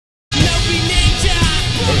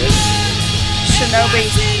Kenobi.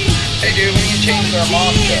 Hey dude, we need to change our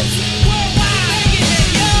mom stuff.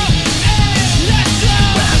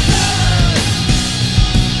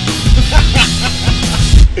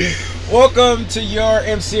 Welcome to your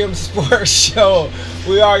MCM Sports Show.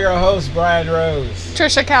 We are your hosts, Brian Rose,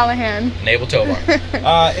 Tricia Callahan, and Abel Tovar.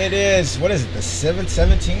 It is, what is it, the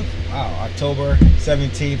 17th? Wow, October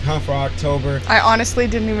 17th, hunt for October. I honestly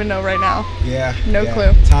didn't even know right now. Yeah. No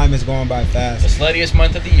clue. Time is going by fast. The sluttiest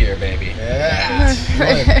month of the year, baby. Yeah.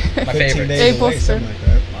 My favorite. Days away, something like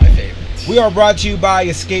that. My favorite. We are brought to you by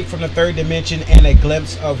Escape from the Third Dimension and A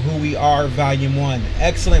Glimpse of Who We Are, Volume 1.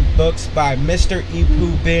 Excellent books by Mr.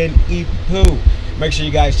 Epou Ben Epou. Make sure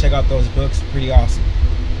you guys check out those books. Pretty awesome.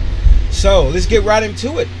 So, let's get right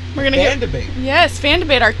into it. We're gonna Fan debate. Yes, Fan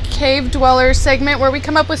Debate, our Cave Dweller segment where we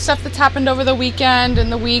come up with stuff that's happened over the weekend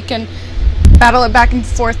and the week and battle it back and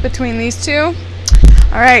forth between these two.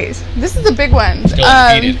 All right, this is a big one. Still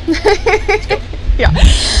undefeated. Let's go. Yeah.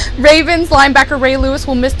 Ravens linebacker Ray Lewis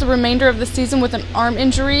will miss the remainder of the season with an arm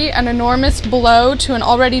injury, an enormous blow to an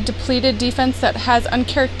already depleted defense that has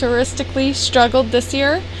uncharacteristically struggled this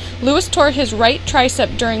year. Lewis tore his right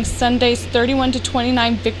tricep during Sunday's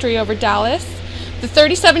 31-29 victory over Dallas. The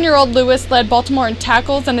 37-year-old Lewis led Baltimore in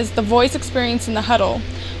tackles and is the voice experience in the huddle.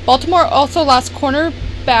 Baltimore also lost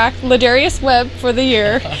cornerback Ladarius Webb for the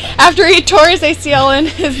year after he tore his ACL in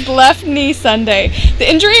his left knee Sunday. The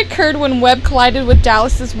injury occurred when Webb collided with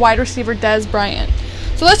Dallas's wide receiver Dez Bryant.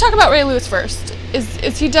 So let's talk about Ray Lewis first.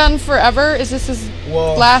 Is he done forever? Is this his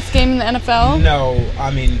last game in the NFL? No,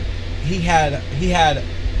 I mean he had what the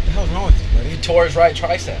hell's wrong with you, buddy? He tore his right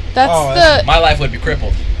tricep. That's my life would be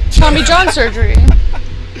crippled. Tommy John surgery.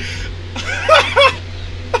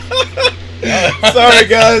 Sorry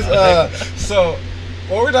guys. So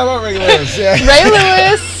what we're talking about, Ray Lewis. Yeah. Ray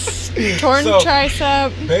Lewis, torn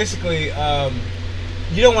tricep. Basically,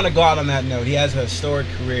 you don't want to go out on that note. He has a historic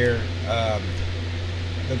career.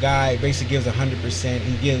 The guy basically gives 100%.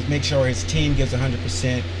 He makes sure his team gives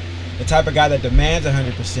 100%. The type of guy that demands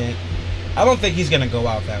 100%. I don't think he's going to go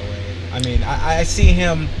out that way. I mean, I see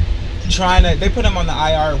him trying to. They put him on the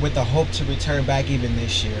IR with the hope to return back even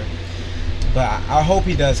this year. But I hope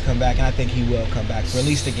he does come back, and I think he will come back for at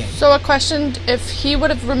least a game. So a question, if he would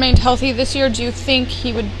have remained healthy this year, do you think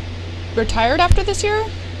he would retired after this year?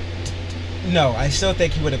 No, I still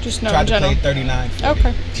think he would have just tried to play 39. 40.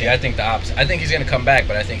 Okay. See, I think the opposite. I think he's going to come back,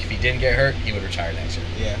 but I think if he didn't get hurt, he would retire next year.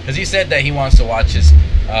 Yeah. Because he said that he wants to watch his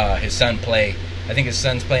son play. I think his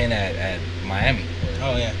son's playing at Miami.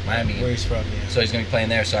 Oh, yeah. Miami. Where he's from, yeah. So he's going to be playing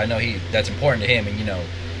there. So I know that's important to him, and, you know,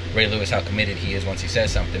 Ray Lewis, how committed he is once he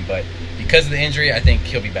says something. But because of the injury, I think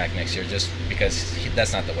he'll be back next year just because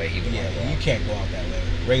that's not the way he would want to go out. You can't go out that way.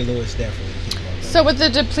 Ray Lewis definitely can't go out that So with the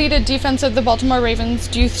depleted defense of the Baltimore Ravens,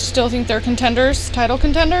 do you still think they're contenders, title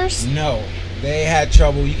contenders? No. They had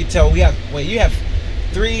trouble. You can tell you have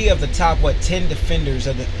 3 of the top, 10 defenders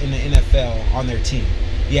in the NFL on their team.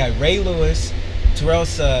 You had Ray Lewis, Terrell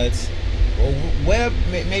Suggs, Webb,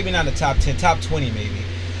 maybe not the top 10, top 20 maybe.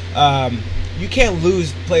 You can't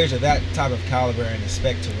lose players of that type of caliber and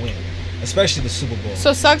expect to win, especially the Super Bowl.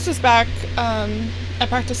 So Suggs is back at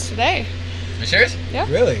practice today. You serious? Yeah.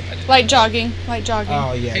 Really? Light jogging.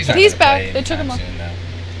 Oh, yeah. He's back. They took him off.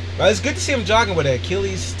 Well, it's good to see him jogging with an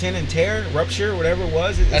Achilles tendon tear, rupture, whatever it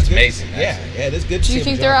was. That's amazing. Yeah, it's good to see him. Do you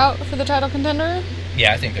think they're out for the title contender?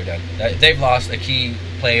 Yeah, I think they're done. They've lost a key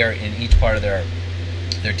player in each part of their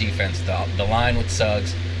defense. The line with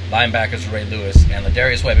Suggs, linebackers Ray Lewis, and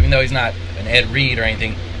Ladarius Webb. Even though he's not an Ed Reed or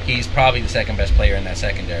anything, he's probably the second best player in that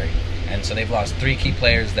secondary. And so they've lost 3 key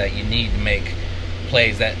players that you need to make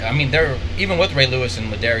plays. That, I mean, they're even with Ray Lewis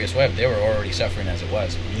and Ladarius Webb, they were already suffering as it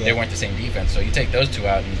was. Yeah. They weren't the same defense. So you take those 2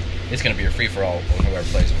 out, and it's going to be a free-for-all on whoever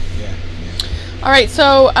plays them. Yeah. All right,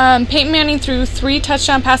 so Peyton Manning threw 3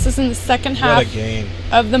 touchdown passes in the second half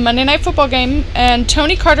of the Monday Night Football game, and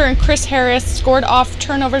Tony Carter and Chris Harris scored off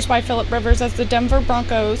turnovers by Phillip Rivers as the Denver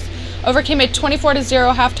Broncos overcame a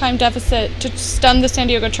 24-0 halftime deficit to stun the San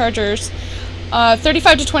Diego Chargers,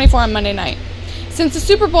 35-24 on Monday night. Since the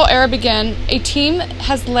Super Bowl era began, a team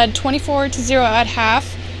has led 24-0 at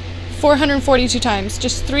half 442 times.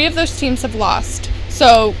 Just 3 of those teams have lost.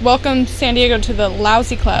 So, welcome San Diego to the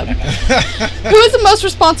lousy club. Who is the most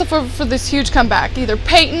responsible for this huge comeback? Either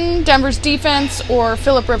Peyton, Denver's defense, or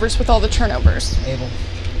Phillip Rivers with all the turnovers? Abel.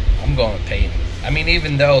 I'm going with Peyton. I mean,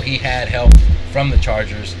 even though he had help from the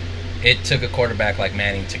Chargers, it took a quarterback like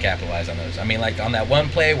Manning to capitalize on those. I mean, like on that one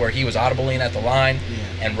play where he was audibling at the line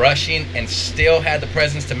and rushing and still had the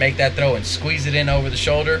presence to make that throw and squeeze it in over the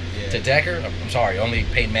shoulder to Decker. I'm sorry, only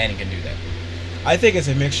Peyton Manning can do that. I think it's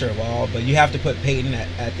a mixture of all, but you have to put Peyton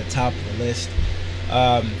at the top of the list.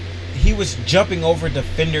 he was jumping over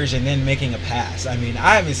defenders and then making a pass. I mean,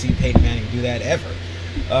 I haven't seen Peyton Manning do that ever.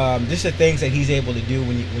 Just the things that he's able to do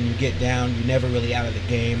when you get down, you're never really out of the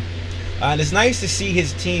game. And it's nice to see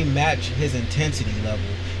his team match his intensity level.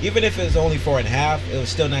 Even if it was only 4.5, it was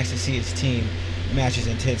still nice to see his team match his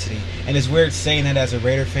intensity. And it's weird saying that as a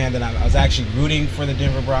Raider fan, that I was actually rooting for the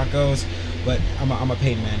Denver Broncos, but I'm a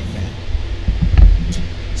Peyton Manning fan.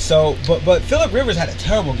 So, but Phillip Rivers had a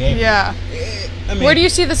terrible game. Yeah. I mean, where do you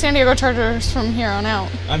see the San Diego Chargers from here on out?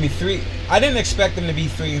 I mean, I didn't expect them to be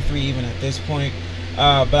 3-3 even at this point,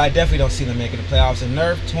 but I definitely don't see them making the playoffs. And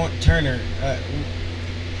Nerve Turner,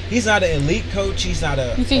 he's not an elite coach. He's not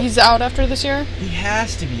a. You think he's out after this year? He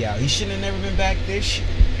has to be out. He shouldn't have never been back this year.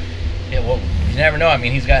 Yeah, well, you never know. I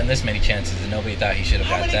mean, he's gotten this many chances, and nobody thought he should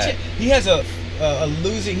have got that. He has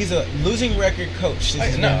he's a losing record coach.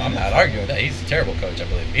 No, I'm not arguing with that. He's a terrible coach, I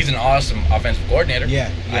believe. He's an awesome offensive coordinator.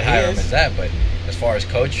 Yeah, I'd hire him as that, but as far as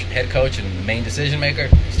head coach, and the main decision maker,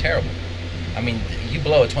 he's terrible. I mean, you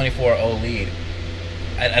blow a 24-0 lead.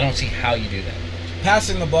 I don't see how you do that.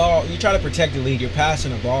 Passing the ball, you try to protect the lead. You're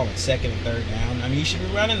passing the ball in second and third down. I mean, you should be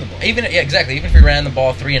running the ball. Exactly. Even if we ran the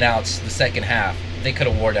ball 3 and outs the second half, they could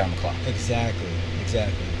have wore down the clock. Exactly.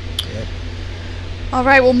 Yep. All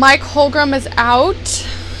right, well, Mike Holmgren is out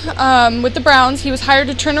with the Browns. He was hired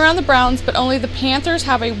to turn around the Browns, but only the Panthers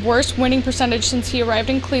have a worse winning percentage since he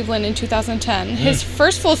arrived in Cleveland in 2010, his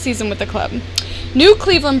first full season with the club. New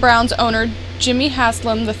Cleveland Browns owner Jimmy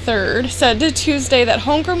Haslam III said to Tuesday that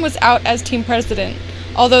Holmgren was out as team president,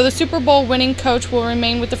 although the Super Bowl winning coach will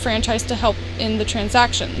remain with the franchise to help in the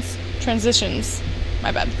transitions.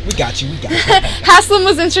 My bad. We got you. Haslam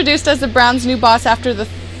was introduced as the Browns' new boss after the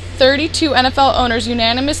 32 NFL owners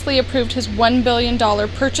unanimously approved his $1 billion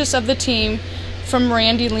purchase of the team from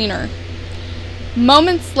Randy Lehner.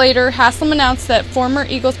 Moments later, Haslam announced that former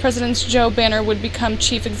Eagles president Joe Banner would become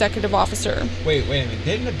chief executive officer. Wait a minute.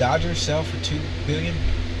 Didn't the Dodgers sell for $2 billion?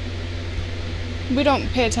 We don't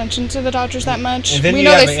pay attention to the Dodgers that much. And then we you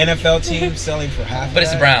know have an NFL team selling for half. But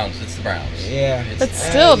it's the Browns. Yeah. But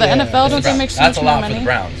still, the NFL don't they make so much That's a more lot money? for the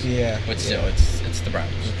Browns. Yeah. But still, it's the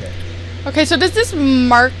Browns. Okay, so does this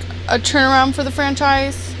mark a turnaround for the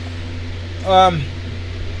franchise?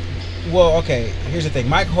 Well, okay. Here's the thing.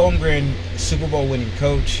 Mike Holmgren, Super Bowl winning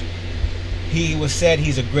coach. He was said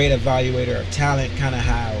he's a great evaluator of talent, kind of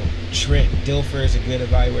how Trent Dilfer is a good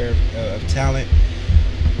evaluator of talent.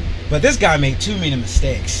 But this guy made too many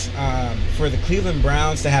mistakes. For the Cleveland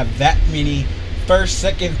Browns to have that many first,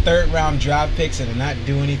 second, third round draft picks and to not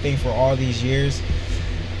do anything for all these years,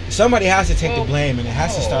 somebody has to take the blame, and it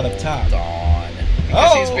has to start up top.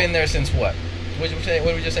 Because he's been there since what? What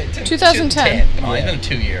did we just say? 2010. Come on, it's been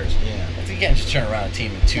 2 years. Yeah. You can't just turn around a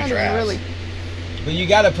team in 2 drafts. Really. But you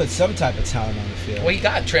got to put some type of talent on the field. Well, you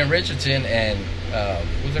got Trent Richardson and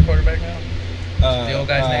who's their quarterback now? The old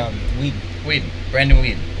guy's name? Whedon. Brandon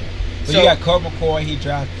Whedon. But you got Colt McCoy. He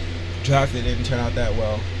drafted, didn't turn out that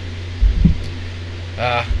well.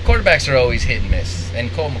 Quarterbacks are always hit and miss. And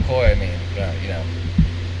Colt McCoy, I mean,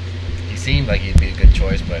 he seemed like he'd be a good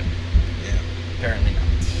choice, but apparently not.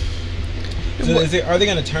 So are they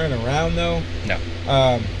going to turn it around, though? No.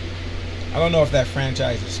 I don't know if that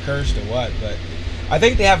franchise is cursed or what, but I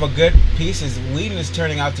think they have a good pieces. Whedon is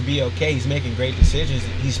turning out to be okay. He's making great decisions.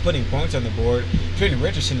 He's putting points on the board. Trent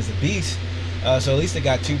Richardson is a beast. So at least they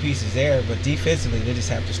got 2 pieces there, but defensively they just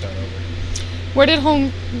have to start over. Where did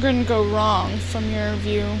Holmgren go wrong from your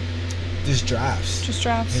view? Just drafts. His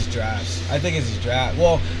drafts. I think it's his draft.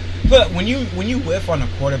 Well, but when you whiff on a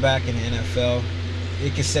quarterback in the NFL,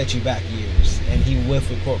 it can set you back years. And he whiffed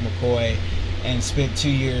with Colt McCoy and spent 2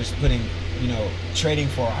 years trading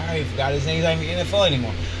for, I forgot his name, he's not in the NFL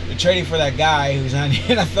anymore. They're trading for that guy who's not in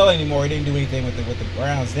the NFL anymore. He didn't do anything with the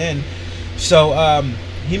Browns then. So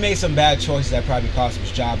he made some bad choices that probably cost him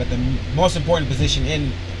his job at the most important position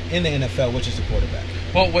in the NFL, which is the quarterback.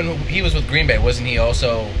 Well, when he was with Green Bay, wasn't he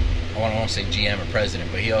also, I don't want to say GM or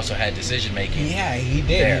president, but he also had decision making. Yeah, he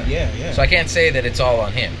did. Yeah. So I can't say that it's all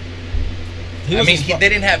on him. They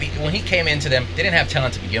didn't have, when he came into them, they didn't have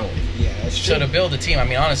talent to begin with. Yeah, that's true. So to build a team, I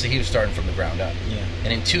mean, honestly, he was starting from the ground up. Yeah.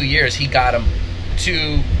 And in 2 years, he got them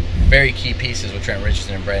 2 very key pieces with Trent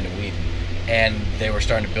Richardson and Brandon Whedon. And they were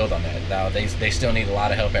starting to build on that. Now, they still need a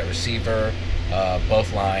lot of help at receiver,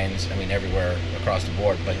 both lines, I mean, everywhere across the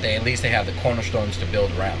board. But at least they have the cornerstones to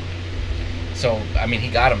build around. So, I mean, he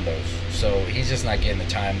got them those. So he's just not getting the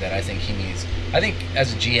time that I think he needs. I think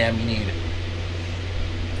as a GM, you need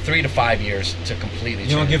 3 to 5 years to completely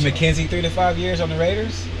change. You don't give McKenzie 3 to 5 years on the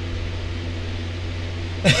Raiders?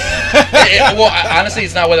 Well, honestly,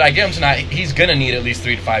 it's not whether I give him tonight. He's going to need at least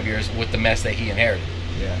 3 to 5 years with the mess that he inherited.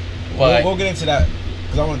 Yeah. But We'll get into that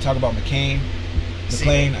because I want to talk about McClain.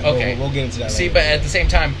 Okay. We'll get into that. See, later. but at the same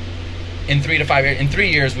time, in 3 to 5 years, in 3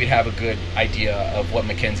 years, we'd have a good idea of what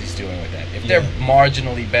McKenzie's doing with that. If they're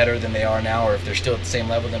marginally better than they are now, or if they're still at the same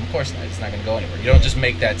level, then of course not. It's not going to go anywhere. You don't just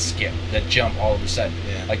make that skip, that jump all of a sudden.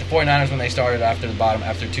 Yeah. Like the 49ers, when they started after the bottom,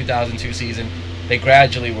 after 2002 season, they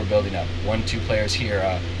gradually were building up. 1-2 players here,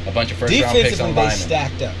 a bunch of first-round picks on linemen. Defensively, they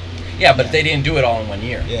stacked up. Yeah, but they didn't do it all in 1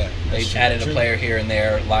 year. Yeah, they added a player here and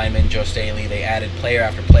there, lineman, Joe Staley. They added player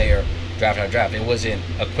after player, draft after draft. It wasn't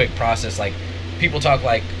a quick process. Like, people talk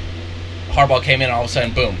like Harbaugh came in and all of a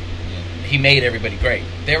sudden, boom, he made everybody great.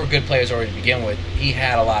 They were good players already to begin with. He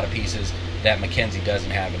had a lot of pieces that McKenzie doesn't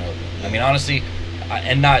have in Oakland. I mean, honestly,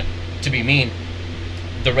 and not to be mean,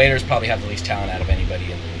 the Raiders probably have the least talent out of anybody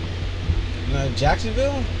in the league.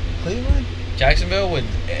 Jacksonville? Cleveland? Jacksonville with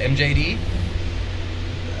MJD?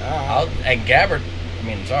 And Gabbert. I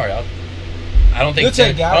mean, I'm sorry. I don't think that's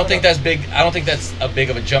big. I don't think that's a big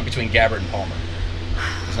of a jump between Gabbert and Palmer.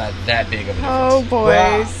 It's not that big of a difference. Oh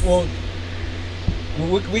boys. Well,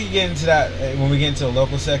 we can get into that when we get into the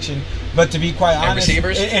local section. But to be quite honest,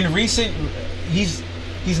 receivers? in recent, he's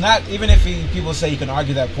not. Even if people say you can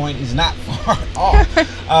argue that point, he's not far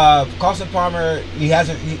off. Carson Palmer, he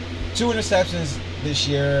hasn't 2 interceptions this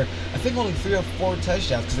year. I think only 3 or 4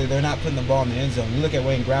 touchdowns because they're not putting the ball in the end zone. You look at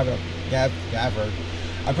Wayne Gabbert,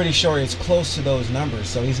 I'm pretty sure it's close to those numbers.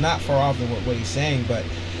 So he's not far off than what he's saying. But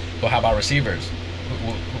how about receivers?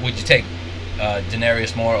 Would you take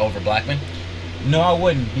Denarius Moore over Blackman? No, I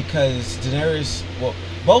wouldn't, because Denarius, well,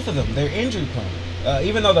 both of them, they're injury prone.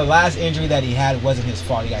 Even though the last injury that he had wasn't his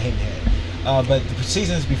fault, he got hit in the head. But the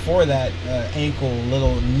seasons before that, ankle,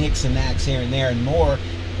 little nicks and knacks here and there, and more,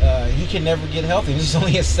 he can never get healthy. This is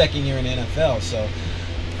only his 2nd year in the NFL, so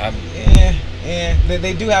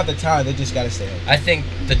they do have the talent. They just got to stay healthy. I think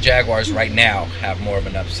the Jaguars right now have more of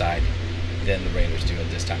an upside than the Raiders do at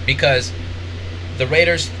this time, because the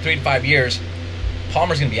Raiders, 3 to 5 years,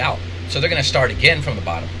 Palmer's going to be out. So they're going to start again from the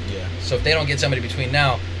bottom. Yeah. So if they don't get somebody between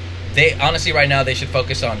now, they honestly right now they should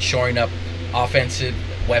focus on shoring up offensive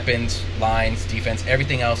weapons, lines, defense,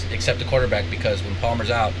 everything else except the quarterback, because when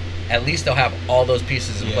Palmer's out, at least they'll have all those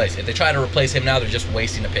pieces in place. If they try to replace him now, they're just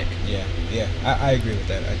wasting a pick. Yeah. I agree with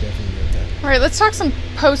that. I definitely agree with that. All right, let's talk some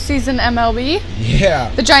postseason MLB. Yeah.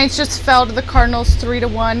 The Giants just fell to the Cardinals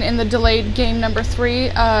 3-1 in the delayed game number 3.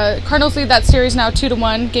 Cardinals lead that series now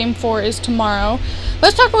 2-1. Game 4 is tomorrow.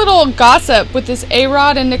 Let's talk a little gossip with this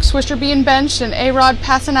A-Rod and Nick Swisher being benched, and A-Rod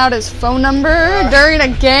passing out his phone number during a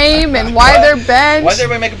game, and why they're benched. Why does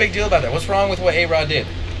everybody make a big deal about that? What's wrong with what A-Rod did?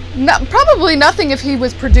 No, probably nothing if he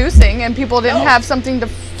was producing and people didn't have something to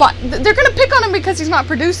fight. They're going to pick on him because he's not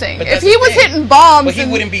producing. If he was hitting bombs... But he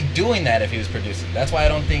wouldn't be doing that if he was producing. That's why I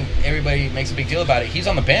don't think everybody makes a big deal about it. He's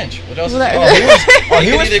on the bench. What else is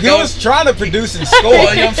he he was trying to produce and score. You know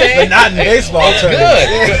what I'm saying? But not in baseball terms.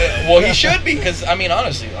 Good. Well, he should be, because, I mean,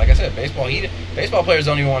 honestly, like I said, baseball players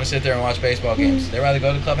don't even want to sit there and watch baseball games. They rather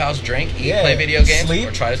go to the clubhouse, drink, eat, play video games,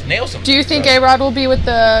 or try to nail something. Do you think A-Rod will be with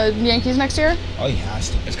the Yankees next year? Oh, he has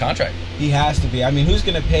to. His contract. He has to be. I mean, who's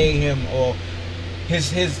going to pay him? Or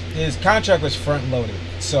his contract was front loaded,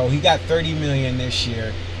 so he got $30 million this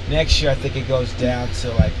year. Next year, I think it goes down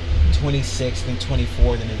to like 26, then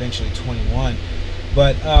 24, then eventually 21.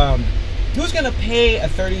 But who's going to pay a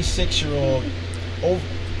 36-year-old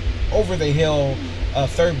over the hill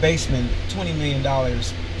third baseman $20 million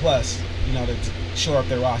plus? To shore up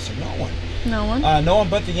their roster. No one. No one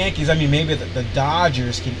but the Yankees. I mean, maybe the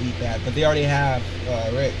Dodgers can eat that, but they already have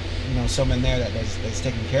someone there that's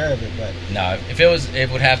taking care of it. But no, if it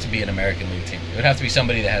would have to be an American League team. It would have to be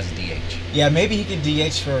somebody that has a DH. Yeah, maybe he could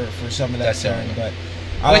DH for some of that time, but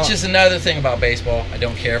which is another thing about baseball I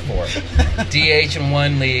don't care for. DH in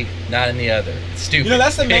one league, not in the other. It's stupid.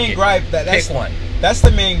 That's the main gripe. Pick one. That's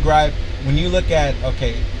the main gripe when you look at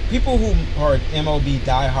people who are MLB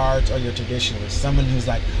diehards are your traditionalists. Someone who's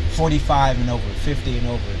like 45 and over, 50 and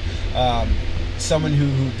over. Someone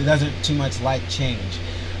who doesn't too much like change.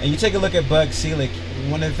 And you take a look at Bud Selig.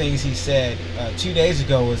 One of the things he said 2 days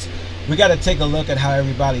ago was, we got to take a look at how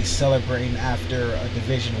everybody's celebrating after a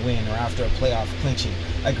division win or after a playoff clinching.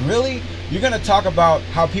 Like, really? You're going to talk about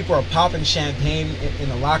how people are popping champagne in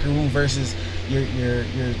the locker room versus your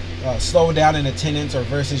slow down in attendance or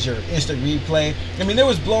versus your instant replay? I mean, there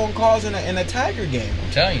was blown calls in a Tiger game. I'm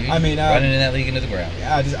telling you, running in that league into the ground.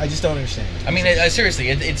 Yeah, I just don't understand. I mean, seriously,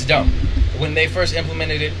 it's dumb. When they first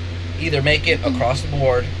implemented it, either make it across the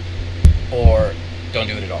board or don't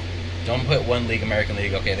do it at all. Don't put one league, American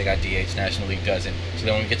League, okay, they got DH, National League doesn't. So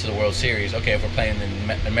then when we get to the World Series, okay, if we're playing in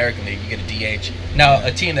the American League, you get a DH. Now,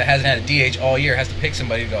 a team that hasn't had a DH all year has to pick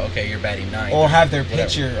somebody to go, okay, you're batting 9. Or have their whatever.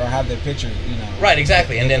 pitcher, you know. Right,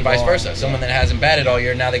 exactly, and then vice ball. versa. Someone that hasn't batted all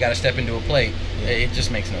year, now they got to step into a plate. It just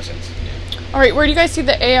makes no sense. All right, where do you guys see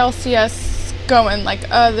the ALCS going? Like,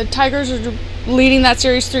 the Tigers are leading that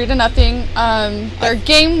series 3-0. Their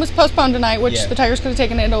game was postponed tonight, which the Tigers could have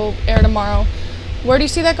taken. It'll air tomorrow. Where do you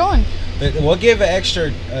see that going? We'll give an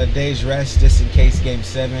extra day's rest just in case Game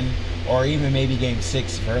 7 or even maybe Game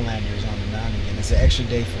 6 if Verlander is on the mound again. It's an extra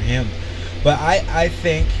day for him. But I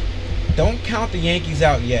think, don't count the Yankees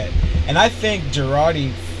out yet. And I think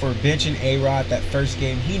Girardi, for benching A-Rod that first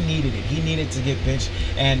game, he needed it. He needed to get benched.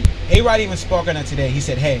 And A-Rod even spoke on it today. He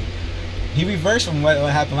said, hey, he reversed from what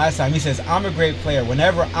happened last time. He says, I'm a great player.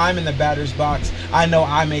 Whenever I'm in the batter's box, I know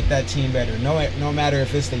I make that team better. No matter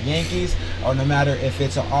if it's the Yankees or no matter if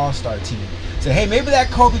it's an all-star team. So, hey, maybe that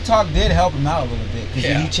Kobe talk did help him out a little bit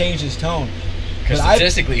because he changed his tone. Because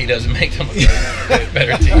statistically, he doesn't make them a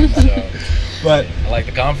better team. So. But I like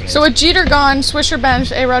the confidence. So with Jeter gone, Swisher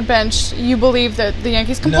benched, A-Rod benched, you believe that the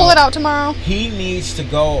Yankees can pull it out tomorrow? He needs to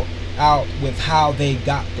go out with how they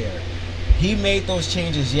got there. He made those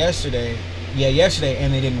changes yesterday,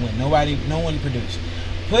 and they didn't win. No one produced.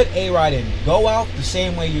 Put A-Rod in. Go out the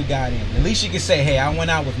same way you got in. At least you can say, hey, I went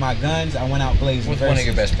out with my guns. I went out blazing. With one of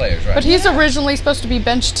your best players, right? But he's originally supposed to be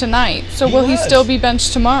benched tonight. So will he still be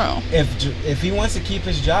benched tomorrow? If he wants to keep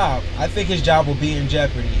his job, I think his job will be in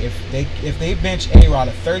jeopardy. If they bench A-Rod,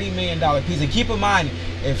 a $30 million piece. And keep in mind,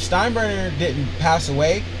 if Steinbrenner didn't pass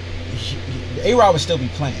away, A-Rod would still be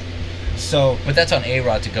playing. So, but that's on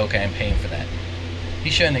A-Rod to go campaign for that. He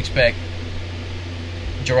shouldn't expect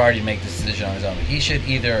Girardi to make this decision on his own. He should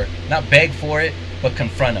either not beg for it, but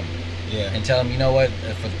confront him. And tell him, you know what,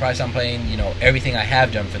 for the price I'm paying, you know, everything I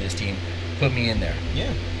have done for this team, put me in there.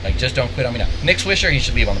 Like, just don't quit on me now. Nick Swisher, he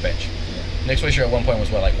should leave on the bench. Nick Swisher at one point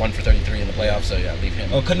was, what, like 1 for 33 in the playoffs, so leave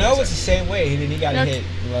him. Oh, Cano was the same way. He got hit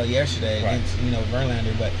yesterday against,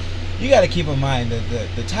 Verlander, but you got to keep in mind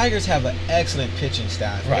that the Tigers have an excellent pitching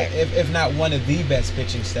staff. If not one of the best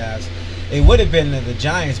pitching staffs. It would have been the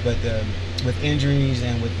Giants, but with injuries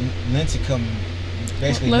and with Lincecum,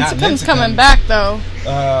 basically Lincecum's coming back though.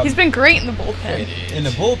 He's been great in the bullpen.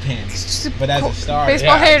 But as a starter,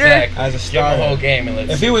 baseball hater. Exactly. As a starter, give him a whole game and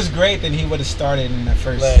if he was great, then he would have started in the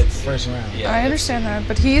first round. I understand that,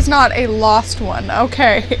 but he's not a lost one.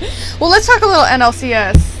 Okay, well, let's talk a little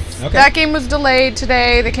NLCS. Okay. That game was delayed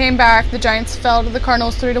today. They came back. The Giants fell to the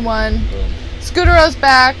Cardinals 3-1. Scudero's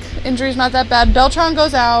back. Injury's not that bad. Beltran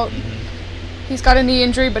goes out. He's got a knee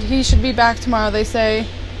injury, but he should be back tomorrow, they say.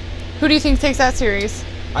 Who do you think takes that series?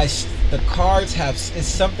 The Cards have... It's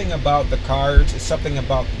something about the Cards. It's something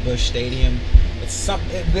about the Busch Stadium.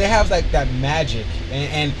 They have like that magic.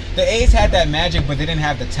 And the A's had that magic, but they didn't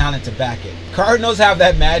have the talent to back it. Cardinals have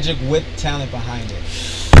that magic with talent behind it.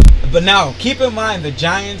 But now, keep in mind, the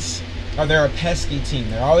Giants... they're a pesky team.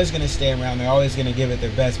 They're always going to stay around. They're always going to give it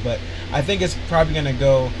their best. But I think it's probably going to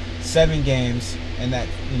go 7 games. And that,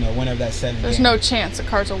 winner of that 7 games. There's no chance the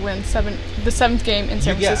Cards will win the 7th game in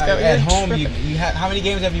San Francisco. At home, how many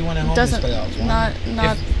games have you won at home? Doesn't this playoffs? not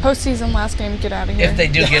postseason last game. Get out of here. If they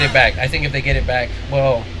do get it back, I think if they get it back,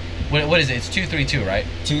 well, what is it? It's 2-3-2, right?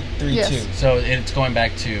 2-3-2. Yes. So it's going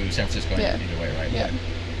back to San Francisco either way, right? Yeah.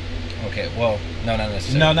 Okay. Well, no, not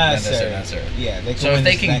necessarily. No, not necessarily. Yeah. So if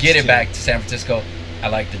they can get it back to San Francisco, I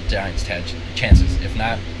like the Giants' chances. If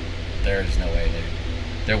not, there's no way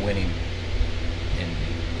they're winning.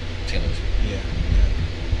 Yeah.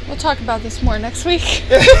 We'll talk about this more next week.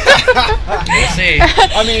 We'll see.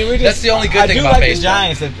 I mean, that's the only good thing about baseball.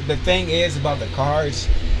 The Giants. The thing is about the Cards,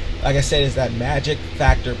 like I said, is that magic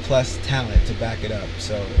factor plus talent to back it up.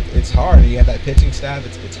 So it's hard. You have that pitching staff.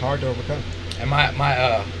 It's hard to overcome. And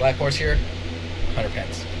my black horse here, Hunter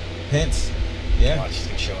Pence. Pence. Yeah. Watch, he's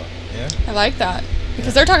gonna show up. Yeah. I like that.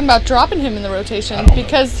 Because they're talking about dropping him in the rotation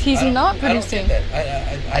because he's not producing. I don't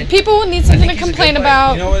get that. People need something to complain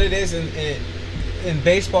about. You know what it is? In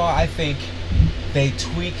baseball, I think they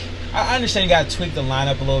tweak. I understand you got to tweak the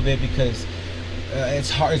lineup a little bit because it's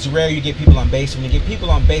hard. It's rare you get people on base. When you get people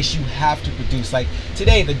on base, you have to produce. Like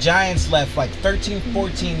today, the Giants left like 13,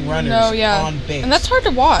 14 runners on base. And that's hard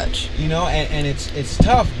to watch. And it's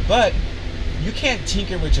tough, but you can't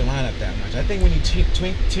tinker with your lineup that much. I think when you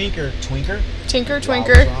tinker. Thinking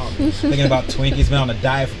about Twinkies, been on a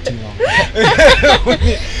diet for too long.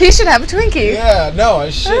 He should have a Twinkie. Yeah, no, I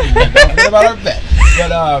shouldn't. Don't forget about our bet.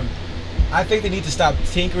 But I think they need to stop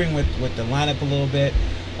tinkering with the lineup a little bit.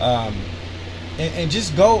 and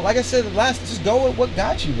just go. Like I said, just go with what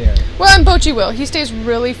got you there. Well, and Bochy will. He stays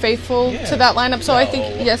really faithful Yeah. to that lineup, so I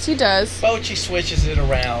think No. yes, he does. Bochy switches it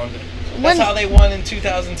around. That's When- how they won in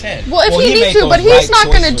 2010. Well, if Well, he made needs to, those but he's right not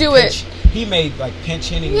going to choices do with it. He made like pinch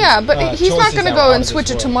hitting. Yeah, but he's not choices going to that go were out and of switch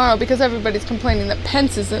this it world. tomorrow because everybody's complaining that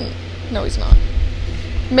Pence isn't. No, he's not.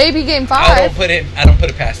 Maybe game I don't 5. put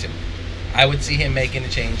it past him. I would see him making a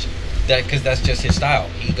change, because that's just his style.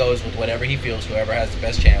 He goes with whatever he feels, whoever has the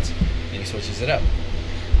best chance, and he switches it up.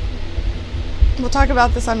 We'll talk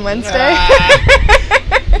about this on Wednesday.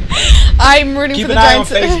 I'm rooting Keep for an the eye on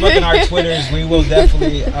Giants. Facebook and our Twitters. We will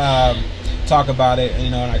definitely talk about it.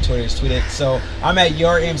 On our Twitters, tweet it. So I'm at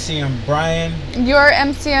your MCM Brian. Your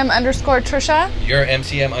MCM_Tricia. Your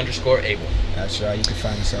MCM_Abel. That's right. You can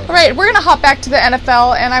find us out. All right, we're gonna hop back to the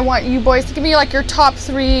NFL, and I want you boys to give me like your top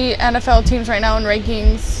 3 NFL teams right now in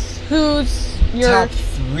rankings. Who's your Top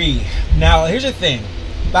 3. Now, here's the thing.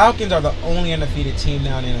 Falcons are the only undefeated team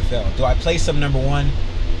now in the NFL. Do I place them number 1?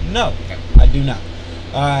 No, I do not.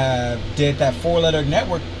 Did that 4-letter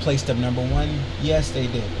network place them number 1? Yes, they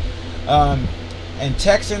did. And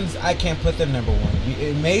Texans, I can't put them number 1.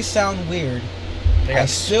 It may sound weird. They got I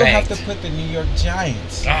still have to spanked. put the New York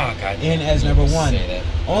Giants Oh, God. in as number 1. Say that.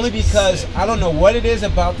 Only because I don't know what it is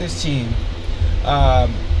about this team.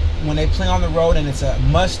 When they play on the road and it's a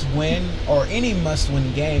must-win or any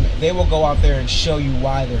must-win game, they will go out there and show you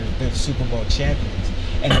why they're Super Bowl champions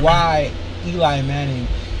and why Eli Manning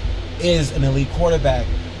is an elite quarterback.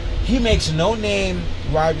 He makes no-name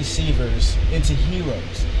wide receivers into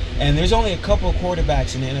heroes. And there's only a couple of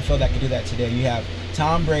quarterbacks in the NFL that can do that today. You have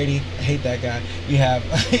Tom Brady, I hate that guy. You have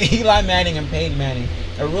Eli Manning and Peyton Manning,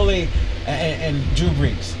 are really, and Drew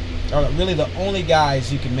Brees, are really the only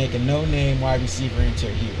guys who can make a no-name wide receiver into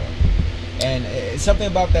a hero. And it's something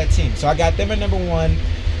about that team. So I got them at number 1.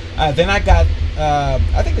 Then I got,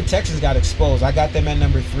 I think the Texans got exposed. I got them at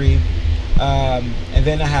number 3. And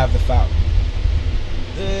then I have the Falcons.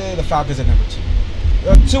 The Falcons at number 2.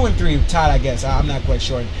 2 and 3 tied, I guess. I'm not quite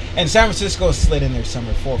sure. And San Francisco slid in there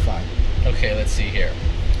somewhere, 4 or 5. Okay, let's see here.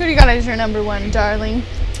 Who do you got as your number 1, darling?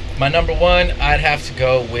 My number 1, I'd have to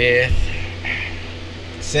go with...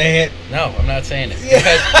 Say it. No, I'm not saying it. Yeah.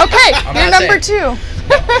 Because Okay, I'm you're not number saying- 2.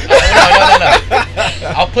 No.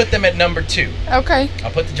 I'll put them at number 2. Okay.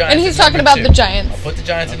 I'll put the Giants. And he's at talking number about 2. the Giants. I'll put the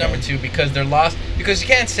Giants Okay. at number 2 because they're lost. Because you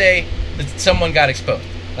can't say that someone got exposed.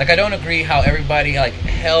 Like, I don't agree how everybody, like,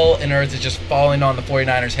 hell and earth is just falling on the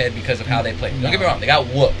 49ers' head because of how they played. Don't get me wrong. They got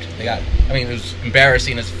whooped. I mean, it was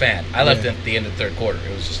embarrassing as a fan. I left at the end of the 3rd quarter.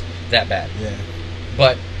 It was just that bad. Yeah.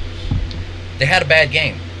 But they had a bad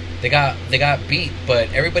game. They got beat,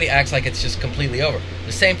 but everybody acts like it's just completely over.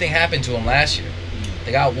 The same thing happened to them last year.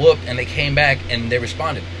 They got whooped, and they came back, and they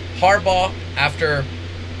responded. Harbaugh, after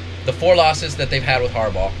the 4 losses that they've had with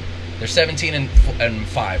Harbaugh, they're 17 and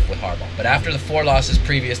 5 with Harbaugh. But after the 4 losses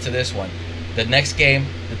previous to this one, the next game,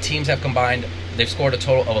 the teams have combined, they've scored a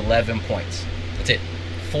total of 11 points. That's it.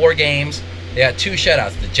 4 games. They had 2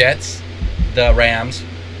 shutouts, the Jets, the Rams,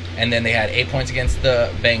 and then they had 8 points against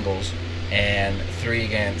the Bengals and 3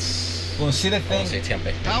 against... Well, see the I thing. want to say Tampa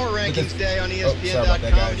Bay. Power Rankings Day on sorry about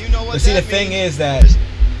that, ESPN.com. guys. You know what But see, the that thing means. is that,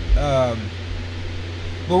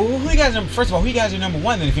 but who you guys? First of all, who you guys are number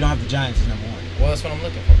 1? Then, if you don't have the Giants as number 1. Well, that's what I'm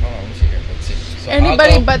looking for. Hold on, let me see here. Let's see. So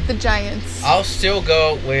Anybody I'll go, but the Giants. I'll still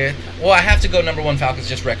go with... Well, I have to go number 1 Falcons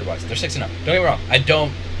just record-wise. They're 6-0. Don't get me wrong. I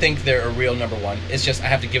don't think they're a real number 1. It's just I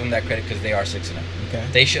have to give them that credit because they are 6-0. Okay.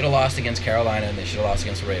 They should have lost against Carolina and they should have lost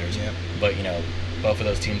against the Raiders. Yep. But, you know, both of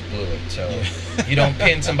those teams blew it. So Yeah. you don't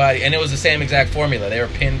pin somebody. And it was the same exact formula. They were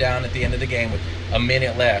pinned down at the end of the game with a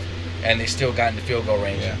minute left, and they still got into field goal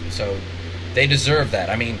range. Yeah. So they deserve that.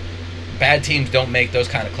 I mean, bad teams don't make those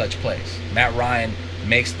kind of clutch plays. Matt Ryan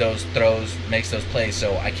makes those throws, makes those plays.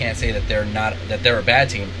 So I can't say that they're a bad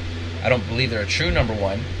team. I don't believe they're a true number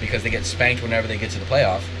 1 because they get spanked whenever they get to the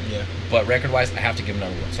playoff. Yeah. But record-wise, I have to give them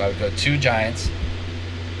number 1. So I would go 2 Giants.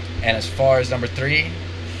 And as far as number 3,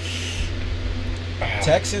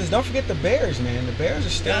 Texans. Don't forget the Bears, man. The Bears are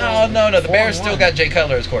still. No. The Bears 4-1. still got Jay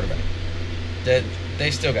Cutler as quarterback.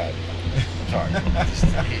 They still got him. I'm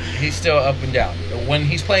sorry. He's still up and down. When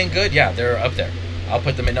he's playing good, yeah, they're up there. I'll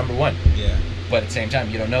put them at number 1. Yeah. But at the same time,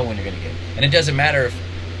 you don't know when you're going to get. And it doesn't matter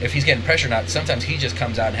if he's getting pressure or not. Sometimes he just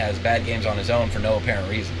comes out and has bad games on his own for no apparent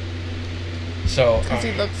reason. So Because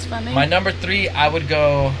he looks funny. my number 3, I would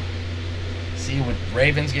go. See, with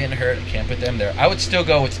Ravens getting hurt, I can't put them there. I would still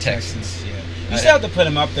go with the Texans. Yeah. You still have to put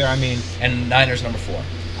them up there. I mean, And Niners number 4.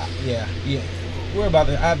 yeah. We're about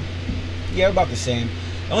we're about the same.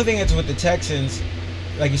 The only thing that's with the Texans,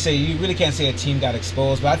 like you say, you really can't say a team got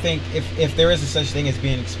exposed. But I think if there is a such thing as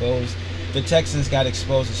being exposed, the Texans got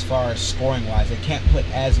exposed as far as scoring wise. They can't put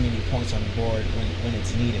as many points on the board when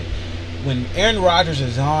it's needed. When Aaron Rodgers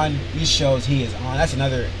is on, he shows he is on. That's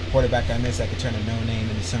another quarterback I miss that could turn a no-name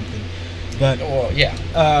into something. But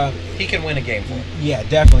he can win a game for him. Yeah,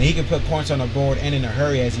 definitely. He can put points on the board and in a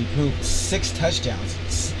hurry, as he proved. 6 touchdowns.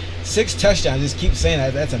 6 touchdowns. Just keep saying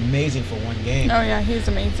that. That's amazing for one game. Oh yeah, he's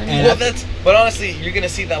amazing. And but honestly, you're gonna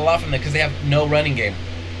see that a lot from them because they have no running game,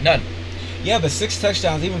 none. Yeah, but 6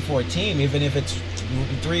 touchdowns even for a team, even if it's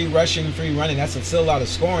 3 rushing, 3 running, that's still a lot of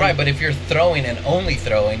scoring. Right, but if you're throwing and only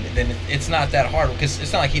throwing, then it's not that hard because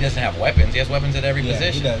it's not like he doesn't have weapons. He has weapons at every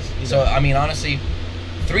position. He does. So I mean, honestly,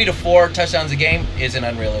 3 to 4 touchdowns a game isn't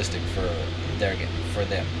unrealistic for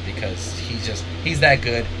them because he's that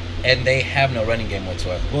good. And they have no running game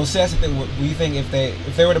whatsoever. Well, so that's the thing. Do you think if they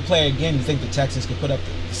were to play again, you think the Texans could put up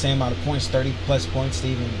the same amount of points, 30-plus points, to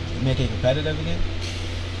even make it competitive again?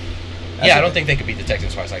 I don't think they could beat the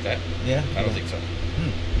Texans twice like that. Yeah? I don't think so.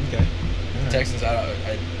 Okay. The Texans,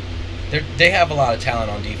 they have a lot of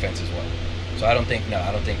talent on defense as well. So I don't think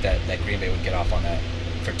that Green Bay would get off on that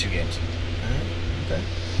for 2 games. Okay.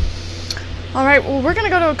 All right, well, we're going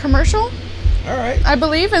to go to a commercial. All right. I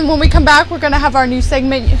believe, and when we come back, we're going to have our new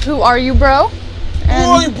segment, Who Are You, Bro? And,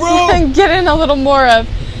 Who are you, bro? And get in a little more of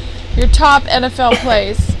your top NFL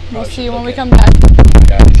plays. We'll see you when we come back.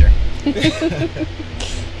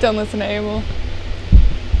 Don't listen to Abel.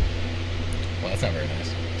 Well, that's not very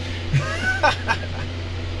nice.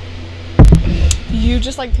 You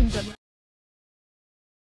just like condemn.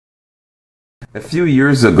 A few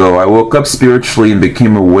years ago, I woke up spiritually and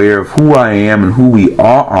became aware of who I am and who we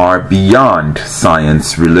all are beyond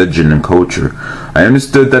science, religion, and culture. I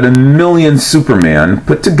understood that a million Superman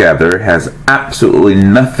put together has absolutely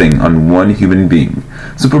nothing on one human being.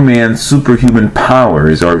 Superman's superhuman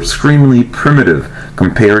powers are extremely primitive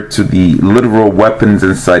compared to the literal weapons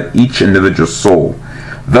inside each individual soul.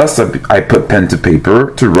 Thus, I put pen to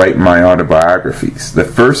paper to write my autobiographies. The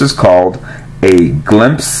first is called A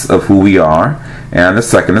Glimpse of Who We Are, and the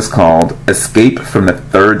second is called Escape from the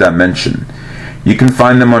Third Dimension. You can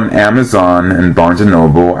find them on Amazon and Barnes &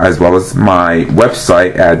 Noble, as well as my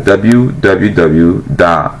website at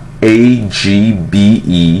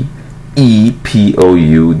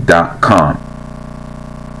www.agbeepou.com.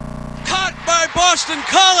 Boston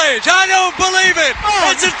College. I don't believe it.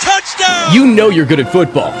 It's a touchdown. You know you're good at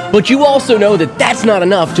football, but you also know that that's not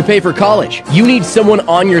enough to pay for college. You need someone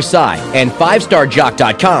on your side, and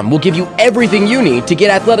 5starjock.com will give you everything you need to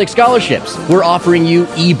get athletic scholarships. We're offering you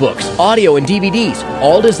ebooks, audio, and DVDs,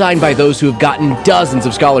 all designed by those who have gotten dozens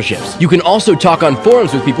of scholarships. You can also talk on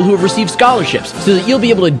forums with people who have received scholarships so that you'll be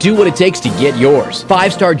able to do what it takes to get yours.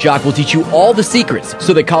 5-Star Jock will teach you all the secrets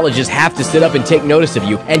so that colleges have to sit up and take notice of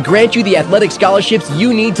you and grant you the athletic scholarships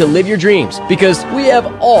you need to live your dreams, because we have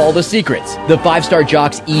all the secrets. The 5-Star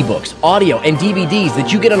Jock's ebooks, audio, and DVDs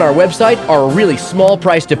that you get on our website are a really small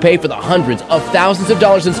price to pay for the hundreds of thousands of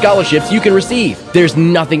dollars in scholarships you can receive. There's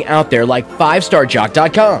nothing out there like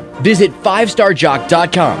 5starjock.com. Visit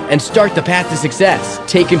 5starjock.com and start the path to success.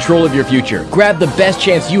 Take control of your future. Grab the best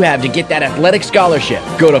chance you have to get that athletic scholarship.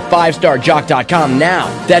 Go to 5starjock.com now.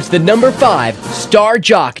 That's the number 5,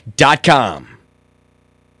 starjock.com.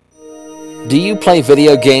 Do you play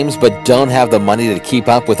video games but don't have the money to keep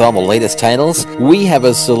up with all the latest titles? We have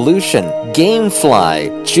a solution.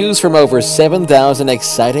 GameFly. Choose from over 7,000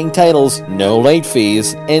 exciting titles, no late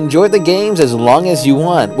fees. Enjoy the games as long as you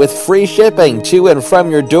want with free shipping to and from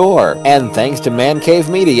your door. And thanks to Man Cave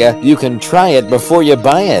Media, you can try it before you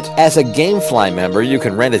buy it. As a GameFly member, you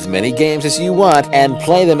can rent as many games as you want and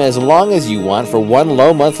play them as long as you want for one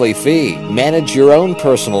low monthly fee. Manage your own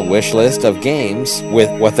personal wish list of games with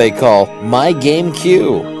what they call My Game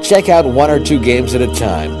Queue. Check out 1 or 2 games at a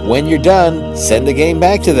time. When you're done, send a game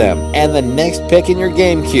back to them, and the next pick in your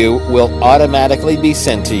game queue will automatically be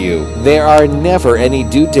sent to you. There are never any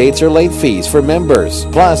due dates or late fees for members.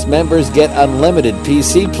 Plus, members get unlimited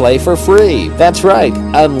PC play for free. That's right,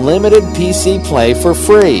 unlimited PC play for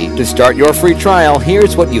free. To start your free trial,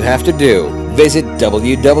 here's what you have to do. Visit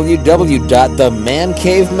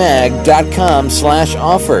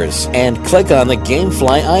www.themancavemag.com/offers and click on the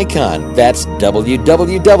GameFly icon. That's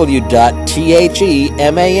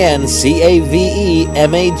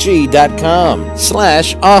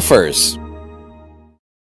www.themancavemag.com/offers.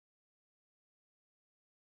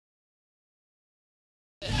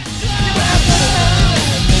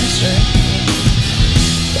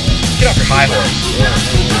 Get off your high horse.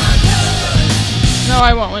 No,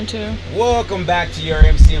 I want one too. Welcome back to your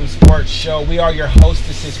MCM Sports Show. We are your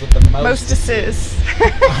hostesses with the Mostesses.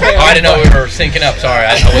 I didn't know we were syncing up. Sorry.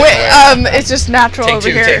 It's just natural take over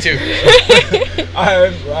two, here. Take two.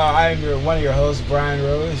 I'm one of your hosts, Brian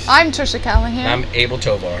Rose. I'm Tricia Callahan. I'm Abel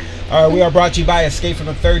Tovar. All right, we are brought to you by Escape from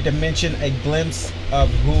the Third Dimension, a glimpse of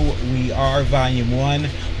who we are, Volume 1.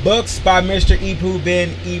 Books by Mr. Epou Ben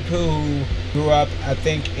Epou, who grew up, I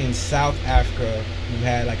think, in South Africa, who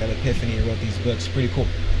had like an epiphany and wrote these books. Pretty cool.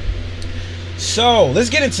 So, let's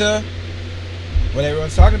get into what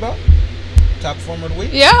everyone's talking about. Top performer of the week?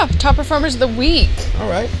 Yeah, top performers of the week. All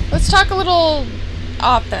right. Let's talk a little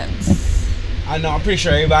offense. I know, I'm pretty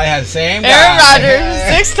sure everybody has the same guy. Aaron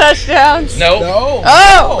Rodgers, 6 touchdowns. Nope. No.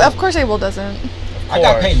 Oh, No. of course Abel doesn't. I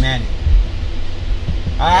got Peyton Manning.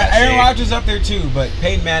 Aaron see. Rodgers up there too, but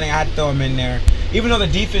Peyton Manning, I had to throw him in there. Even though the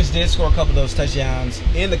defense did score a couple of those touchdowns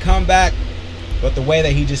in the comeback, but the way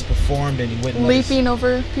that he just performed and he went Leaping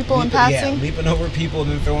over people and passing. Yeah, leaping over people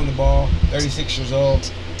and then throwing the ball. 36 years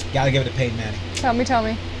old. Got to give it to Peyton Manning. Tell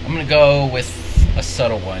me. I'm going to go with a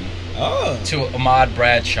subtle one. Oh. To Ahmad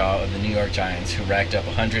Bradshaw of the New York Giants, who racked up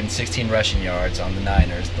 116 rushing yards on the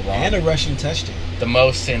Niners. And a rushing touchdown. The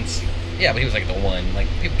most since, yeah, but he was like the one. Like,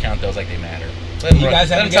 people count those like they matter. Let him, Let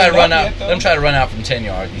him try to run out from 10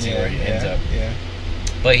 yards and see where he ends up. Yeah.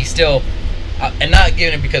 But he still, and not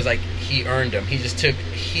giving it because like he earned them.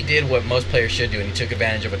 He did what most players should do, and he took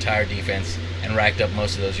advantage of a tired defense and racked up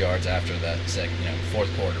most of those yards after that fourth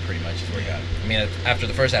quarter. Pretty much is where he got it. I mean, after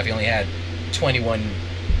the first half, he only had 21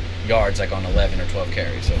 yards like on 11 or 12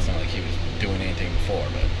 carries, so it's not like he was doing anything before.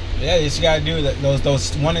 But yeah, you just gotta do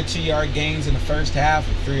those 1 or 2 yard gains in the first half,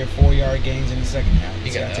 and 3 or 4 yard gains in the second half.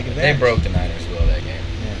 you gotta take they advantage. broke the Niners' will that game.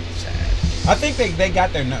 Yeah. Sad. I think they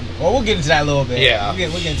got their number. Well, we'll get into that a little bit. Yeah. We'll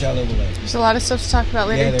get into that a little bit later. There's a lot of stuff to talk about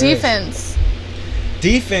later. Yeah, there Defense.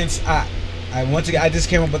 Defense, I just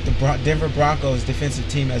came up with the Denver Broncos defensive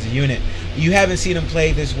team as a unit. You haven't seen them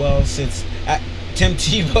play this well since Tim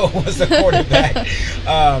Tebow was the quarterback.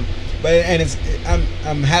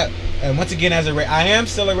 And once again, I am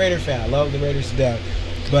still a Raider fan. I love the Raiders to death,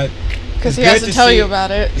 but because he has to tell you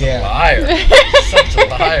about it. Yeah, liar, such a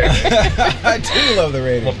liar. I do love the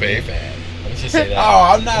Raiders. I'm a Bay fan. Let's just say that.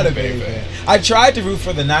 Oh, I'm not a Bay fan. I tried to root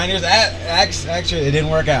for the Niners. Actually, it didn't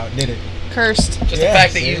work out, did it? Cursed. Just the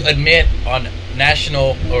fact that you admit on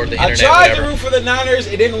national or the internet, I tried to root for the Niners.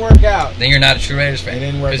 It didn't work out. Then you're not a true Raiders fan. It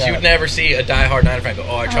didn't work out. Because you would never see a diehard Niner fan go,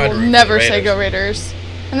 "Oh, I tried to root for the Raiders." I will never say go Raiders.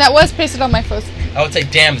 And that was pasted on my post. I would say,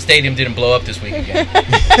 "Damn, the stadium didn't blow up this week again."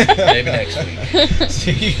 Maybe next week.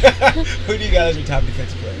 Who do you got as your top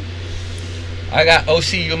defensive player? I got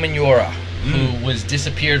O.C. Umenyiora, who was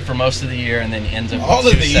disappeared for most of the year and then ends up all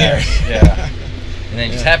with of 2 the sacks. year. Yeah. And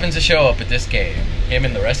then just happens to show up at this game. Him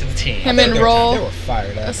and the rest of the team. Him and Roll. They were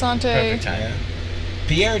fired up. Asante. Perfect time. Yeah.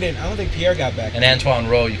 Pierre didn't. I don't think Pierre got back. And Antoine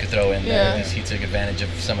Rowe you could throw in there Yeah. because he took advantage of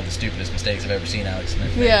some of the stupidest mistakes I've ever seen Alex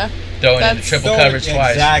Smith make. Yeah. Throwing into triple coverage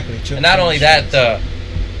twice. Exactly. And not only that,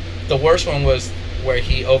 the worst one was where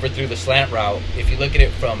he overthrew the slant route. If you look at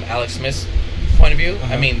it from Alex Smith's point of view,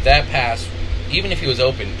 I mean, that pass, even if he was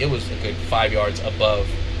open, it was a good 5 yards above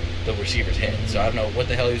the receiver's head. So I don't know what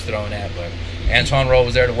the hell he was throwing at, but Antoine Rowe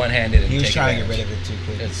was there to one-handed. He was trying to get rid of it too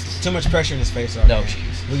quick. It's too much pressure in his face. No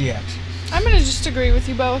excuse. Who do you have? I'm going to just agree with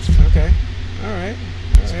you both. Okay. All right.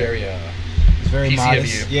 It's very PC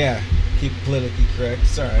modest. Of you. Yeah. Keep politically correct.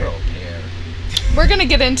 It's all right. Bro, We're going to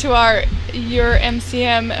get into your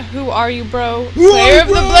MCM Who Are You Bro? Player of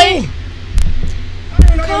the Blade.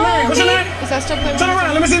 What's your name? Is that still playing? Turn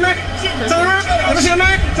around. Let me see your name. Turn around. Let me see your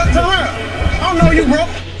name. Turn around. I don't know you, bro.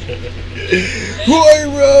 Who are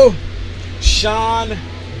you, bro? Sean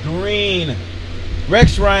Green.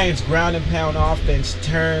 Rex Ryan's ground and pound offense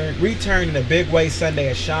returned in a big way Sunday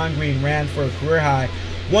as Sean Green ran for a career high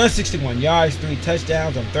 161 yards, 3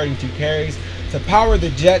 touchdowns on 32 carries to power the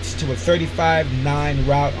Jets to a 35-9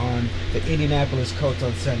 rout on the Indianapolis Colts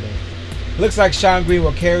on Sunday. Looks like Sean Green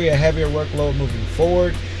will carry a heavier workload moving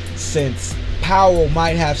forward since Powell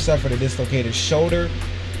might have suffered a dislocated shoulder,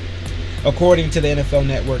 according to the NFL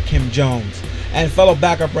Network Kim Jones. And fellow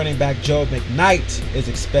backup running back Joe McKnight is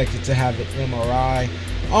expected to have the MRI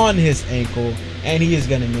on his ankle, and he is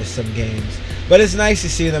going to miss some games. But it's nice to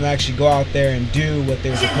see them actually go out there and do what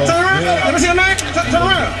they're supposed to do. Let me see your name. Turn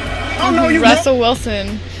around. I don't know you, Russell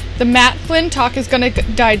Wilson. The Matt Flynn talk is going to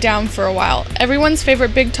die down for a while. Everyone's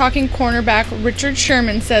favorite big-talking cornerback, Richard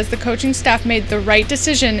Sherman, says the coaching staff made the right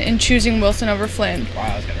decision in choosing Wilson over Flynn. wow,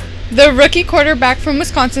 that's gonna hurt. The rookie quarterback from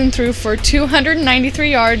Wisconsin threw for 293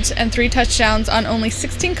 yards and 3 touchdowns on only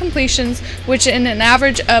 16 completions, which is an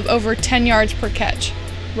average of over 10 yards per catch.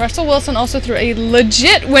 Russell Wilson also threw a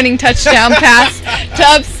legit winning touchdown pass to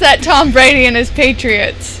upset Tom Brady and his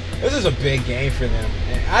Patriots. This is a big game for them.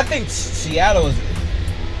 And I think Seattle is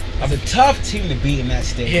a tough team to beat in that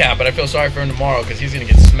stadium. Yeah, but I feel sorry for him tomorrow because he's going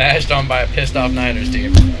to get smashed on by a pissed-off Niners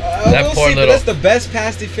team. That poor little... That's the best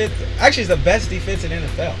pass defense. Actually, it's the best defense in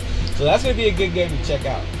NFL. So that's going to be a good game to check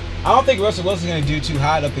out. I don't think Russell Wilson's going to do too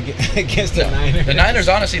hot up against the Niners. The Niners,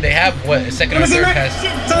 honestly, they have, what, a second or third pass?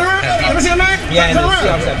 Let me see your name. Yeah, and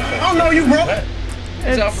I don't know you, bro.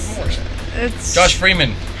 It's Alfred Morris. It's Josh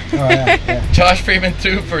Freeman. Oh, yeah. Josh Freeman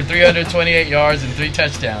threw for 328 yards and 3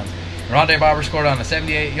 touchdowns. Rondé Barber scored on a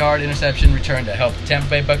 78-yard interception return to help the Tampa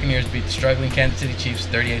Bay Buccaneers beat the struggling Kansas City Chiefs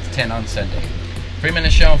 38-10 on Sunday. Freeman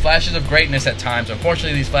has shown flashes of greatness at times.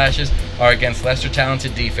 Unfortunately, these flashes are against lesser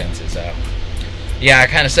talented defenses. Yeah, I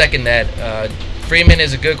kind of second that. Freeman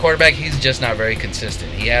is a good quarterback. He's just not very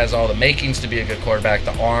consistent. He has all the makings to be a good quarterback,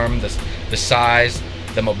 the arm, the size,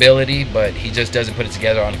 the mobility, but he just doesn't put it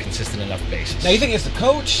together on a consistent enough basis. Now, you think it's the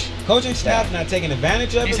coaching staff not taking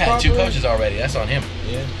advantage of it? He's had 2 coaches already. That's on him.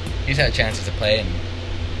 Yeah. He's had chances to play, and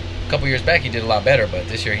a couple years back he did a lot better, but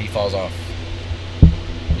this year he falls off.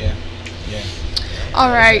 Yeah. all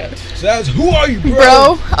right. So that was Who Are You,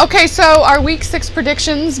 Bro? Okay, so our week 6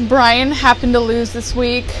 predictions. Brian happened to lose this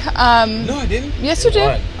week. No, I didn't. Yes, you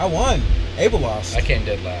did. I won. Abel lost. I came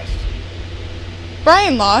dead last.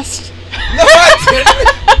 Brian lost. No, I didn't.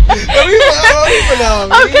 Don't even know.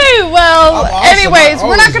 Okay, well, I'm awesome. anyways, we're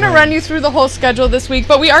not always going to win. run you through the whole schedule this week,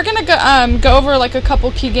 but we are going to go over like a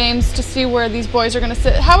couple key games to see where these boys are going to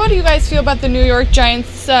sit. How do you guys feel about the New York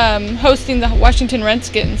Giants hosting the Washington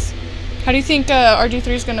Redskins? How do you think RG3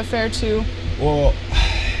 is going to fare too? Well,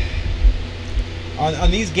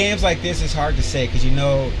 on these games like this, it's hard to say because you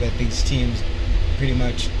know that these teams pretty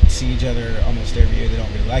much see each other almost every year. They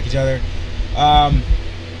don't really like each other.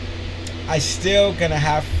 I still gonna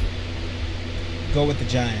have to go with the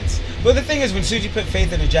Giants. But the thing is, when Suji put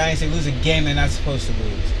faith in the Giants, they lose a game they're not supposed to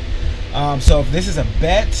lose. So if this is a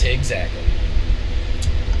bet, Exactly.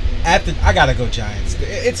 I gotta go Giants.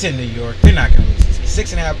 It's in New York. They're not gonna lose.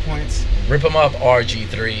 6.5 points. Rip him up,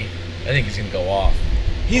 RG3. I think he's gonna go off.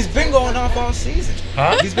 He's been going off all season.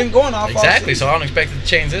 Huh? He's been going off all Exactly. season. So I don't expect it to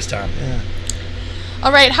change this time. Yeah.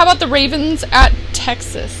 All right, how about the Ravens at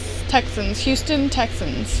Texans, Houston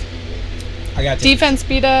Texans. I got Defense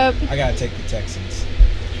beat up. I gotta take the Texans.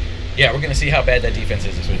 Yeah, we're gonna see how bad that defense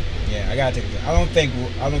is this week. Yeah, I gotta take. I don't think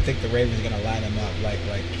the Ravens are gonna line them up like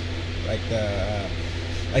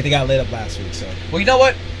they got lit up last week. So. Well, you know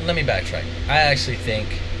what? Let me backtrack. I actually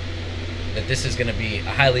think that this is going to be a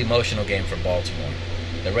highly emotional game for Baltimore.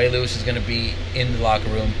 That Ray Lewis is going to be in the locker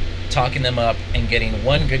room, talking them up and getting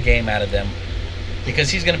one good game out of them, because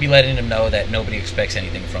he's going to be letting them know that nobody expects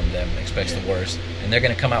anything from them, expects the worst, and they're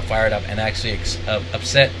going to come out fired up and actually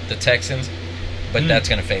upset the Texans, but that's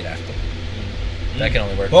going to fade after. That can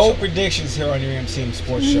only work. Bold predictions here on your MCM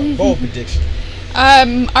Sports Show. Bold predictions.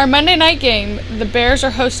 Our Monday night game, the Bears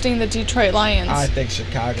are hosting the Detroit Lions. I think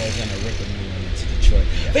Chicago is going to rip a new one into Detroit.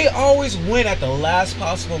 Yeah. They always win at the last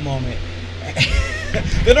possible moment.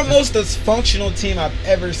 They're the most dysfunctional team I've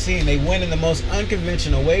ever seen. They win in the most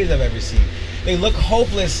unconventional ways I've ever seen. They look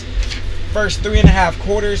hopeless first 3.5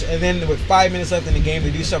 quarters, and then with 5 minutes left in the game,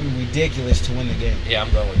 they do something ridiculous to win the game. Yeah,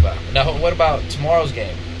 I'm going with that. Now, what about tomorrow's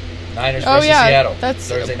game? Niners versus Seattle. That's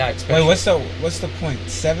Thursday night special. Wait, what's the point?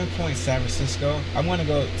 7 points, San Francisco. I'm going to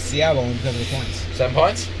go Seattle only because of the points. 7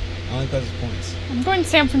 points? Only because of the points. I'm going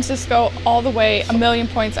San Francisco all the way, 1,000,000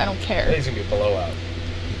 points. I don't I care. think it's going to be a blowout.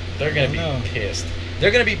 They're going to be pissed.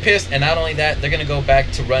 They're going to be pissed, and not only that, they're going to go back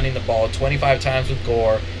to running the ball 25 times with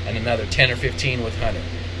Gore and another 10 or 15 with Hunter.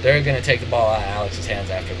 They're going to take the ball out of Alex's hands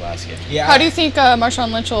after the last game. Yeah. How do you think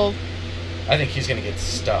Marshawn Lynch will... I think he's going to get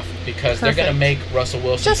stuffed because they're going to make Russell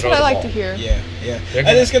Wilson Just throw what the I ball. like to hear. Yeah.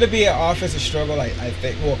 And it's going to be an offensive struggle, I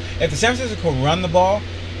think. Well, if the San Francisco run the ball,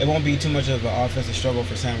 it won't be too much of an offensive struggle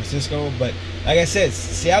for San Francisco. But like I said,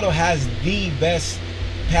 Seattle has the best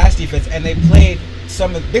pass defense, and they played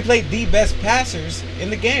the best passers in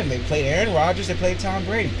the game. They played Aaron Rodgers, they played Tom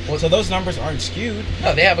Brady. So those numbers aren't skewed.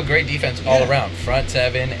 No, they have a great defense all around, front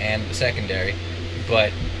seven and the secondary.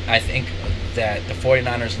 But I think that the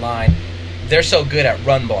 49ers line, they're so good at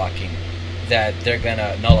run blocking that they're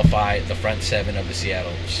gonna nullify the front seven of the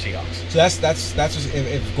Seattle Seahawks. So that's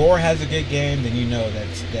if Gore has a good game, then you know that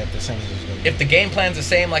the San Francisco is going to. If the game plan's the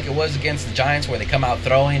same like it was against the Giants, where they come out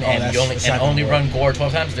throwing and only run Gore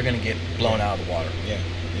 12 times, they're gonna get blown out of the water. Yeah,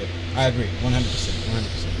 I agree,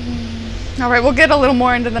 100%. All right, we'll get a little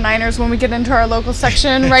more into the Niners when we get into our local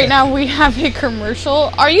section. Right now, we have a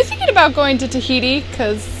commercial. Are you thinking about going to Tahiti?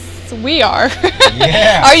 Because Yes, we are.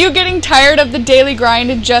 Yeah. Are you getting tired of the daily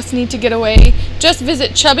grind and just need to get away? Just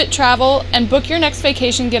visit Chubbit Travel and book your next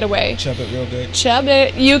vacation getaway. Chubbit real good.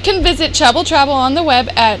 Chubbit. You can visit Chubbit Travel on the web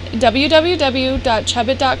at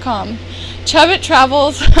www.chubbit.com. Chubbit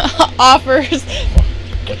Travels offers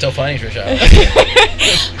What's so funny, Tricia?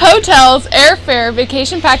 hotels, airfare,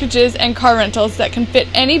 vacation packages, and car rentals that can fit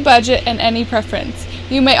any budget and any preference.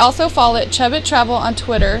 You may also follow at Chubbit Travel on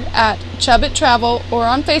Twitter at Chubbit Travel or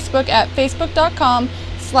on Facebook at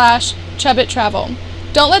facebook.com/Chubbit Travel.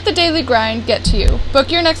 Don't let the daily grind get to you.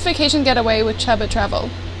 Book your next vacation getaway with Chubbit Travel.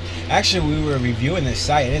 Actually, we were reviewing this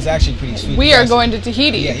site, and it's actually pretty sweet. We are going to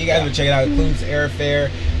Tahiti. Yeah, you guys would check it out. It includes airfare,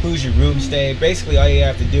 includes your room stay. Basically, all you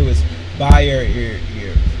have to do is buy your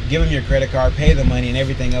give them your credit card, pay the money, and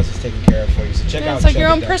everything else is taken care of for you. So check out. It's like your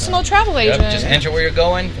own Chubbit.com. personal travel agent. Yep, just enter where you're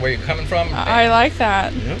going, where you're coming from. I like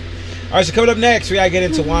that. Yep. All right, so coming up next, we gotta get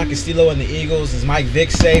into Juan Castillo and the Eagles. Is Mike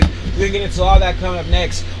Vick safe? We're gonna get into all that coming up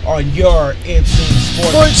next on your MCM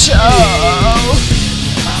Sports Show.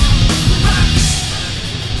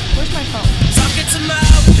 Where's my phone? Talking to my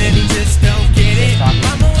then he just don't get it.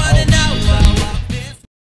 Mama wanna know how I feel.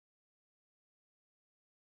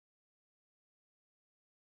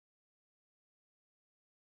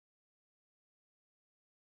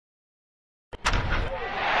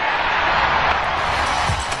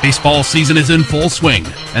 Baseball season is in full swing,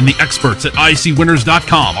 and the experts at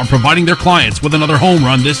ICWinners.com are providing their clients with another home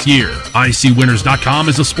run this year. ICWinners.com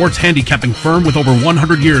is a sports handicapping firm with over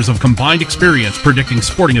 100 years of combined experience predicting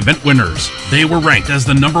sporting event winners. They were ranked as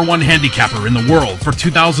the #1 handicapper in the world for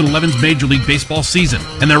 2011's Major League Baseball season,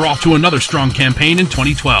 and they're off to another strong campaign in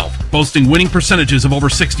 2012, boasting winning percentages of over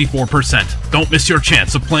 64%. Don't miss your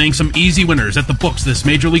chance of playing some easy winners at the books this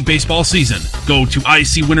Major League Baseball season. Go to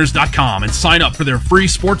ICWinners.com and sign up for their free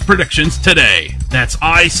sports predictions today. That's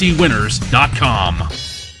ICWinners.com.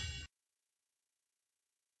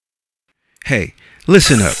 Hey,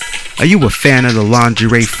 listen up. Are you a fan of the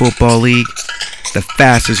Lingerie Football League? The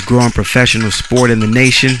fastest growing professional sport in the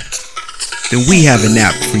nation? Then we have an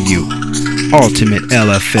app for you, Ultimate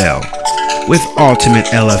LFL. With Ultimate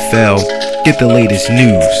LFL, get the latest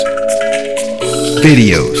news,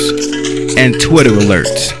 videos, and Twitter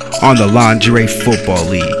alerts on the Lingerie Football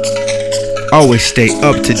League. Always stay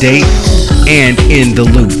up to date and in the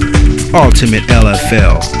loop. Ultimate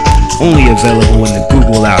LFL. Only available in the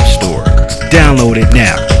Google App Store. Download it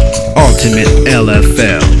now. Ultimate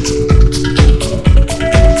LFL.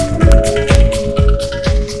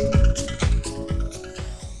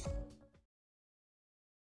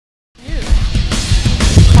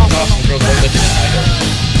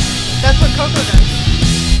 That's what Coco does.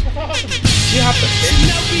 She hopped the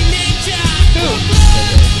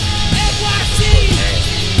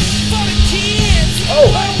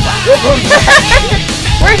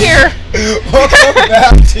We're here. Welcome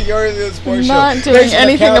back to your sports show. Not doing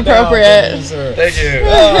anything appropriate. Thank you.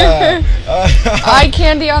 Eye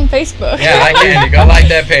candy on Facebook. Yeah, I can. You go like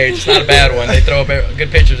that page. It's not a bad one. They throw up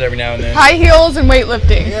good pictures every now and then. High heels and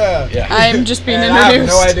weightlifting. Yeah. I'm just being And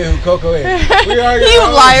introduced. I have no idea who Coco is. We are your You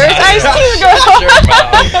hosts. liars.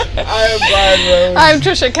 I am Brian Rose. I'm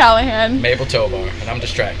Tricia Callahan. Mabel Tovar, and I'm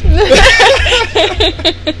distracted.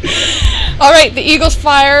 All right, the Eagles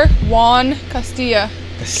fire Juan Castillo.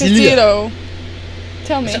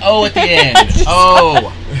 Tell me. It's O at the end.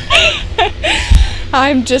 Oh.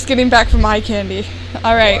 I'm just getting back from eye candy.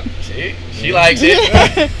 All right. See? She likes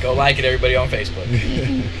it. Go like it, everybody, on Facebook.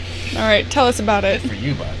 All right, tell us about it. Good for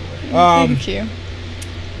you, by the way. Thank you.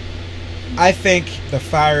 I think the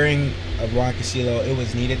firing of Juan Castillo, it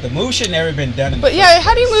was needed. The move should never have been done. But yeah,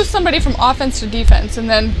 how do you move somebody from offense to defense and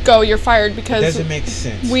then go, you're fired because It doesn't make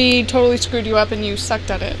sense. we totally screwed you up and you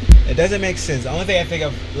sucked at it? It doesn't make sense. The only thing I think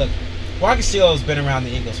of, look, Juan Castillo has been around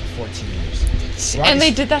the Eagles for 14 years. And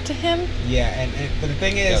they did that to him? Yeah, but the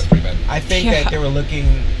thing is, That's pretty bad. I think that they were looking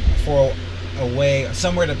for a way,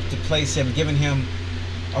 somewhere to place him, giving him,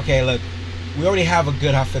 okay, look, we already have a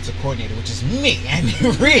good offensive coordinator, which is me, Andy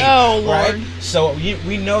Reid. Oh, right? Lord. So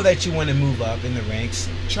we know that you want to move up in the ranks.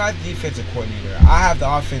 Try the defensive coordinator. I have the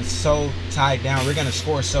offense so tied down. We're going to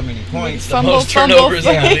score so many points. Most turnovers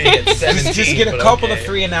in the league at 17. Just get a but couple okay. of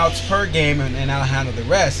 3 and outs per game, and I'll handle the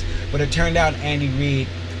rest. But it turned out Andy Reid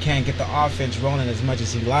can't get the offense rolling as much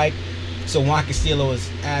as he liked. So Juan Castillo was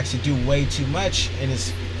asked to do way too much in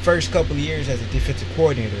his first couple of years as a defensive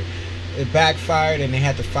coordinator. It backfired, and they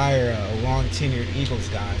had to fire a long-tenured Eagles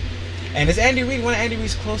guy. And it's Andy Reid, one of Andy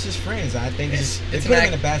Reid's closest friends. I think it's put him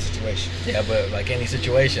in a bad situation. Yeah, but like any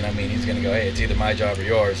situation, I mean, he's going to go, hey, it's either my job or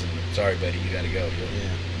yours. And sorry, buddy, you got to go.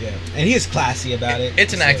 Yeah. And he is classy about it.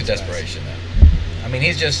 It's an act of desperation, though. I mean,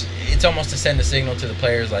 it's almost to send a signal to the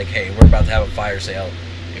players like, hey, we're about to have a fire sale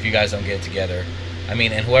if you guys don't get it together. I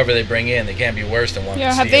mean, and whoever they bring in, they can't be worse than one.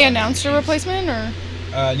 Yeah, have they announced a replacement or?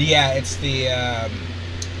 Yeah, it's the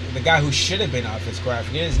guy who should have been offensive coordinator. I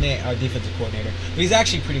forget his name, defensive coordinator. But he's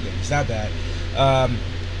actually pretty good. He's not bad.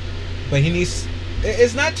 But he needs.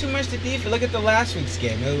 It's not too much to defense. Look at the last week's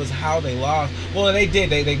game. It was how they lost. Well, they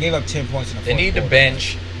did. They gave up 10 points in the fourth quarter. They need to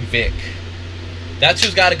bench Vic. That's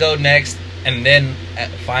who's got to go next, and then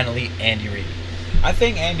finally Andy Reid. I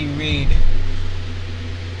think Andy Reid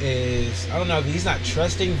is. I don't know if he's not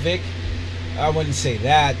trusting Vic. I wouldn't say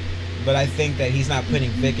that, but I think that he's not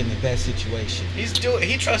putting Vic in the best situation.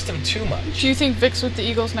 He trusts him too much. Do you think Vic's with the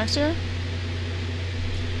Eagles next year?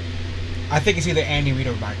 I think it's either Andy Reid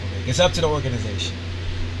or Michael Vick. It's up to the organization.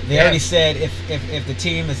 They already said if the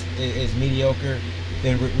team is mediocre,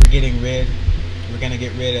 then we're getting rid. We're going to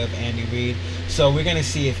get rid of Andy Reid. So we're going to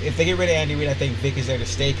see if they get rid of Andy Reid, I think Vic is there to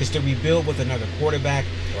stay. Because to rebuild with another quarterback,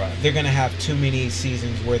 they're going to have too many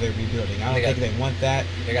seasons where they're rebuilding. I don't think they want that.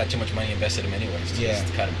 They got too much money invested in him anyways.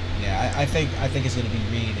 Yeah, I think it's going to be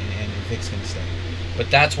Reid and Vic's going to stay. But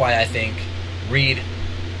that's why I think Reid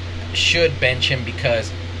should bench him,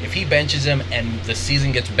 because if he benches him and the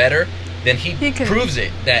season gets better, then he proves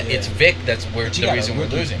it that it's Vic that's the reason we're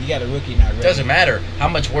losing. You got a rookie now. Right? Doesn't matter how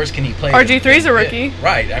much worse can he play. RG3's a rookie,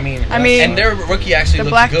 right? I mean, and their rookie actually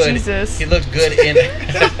looks good. Jesus. He looked good in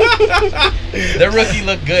their rookie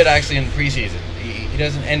looked good actually in preseason. He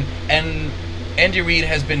doesn't, and Andy Reid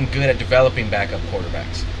has been good at developing backup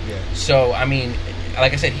quarterbacks. Yeah. So I mean,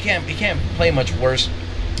 like I said, he can't play much worse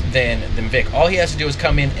than Vic. All he has to do is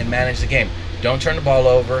come in and manage the game. Don't turn the ball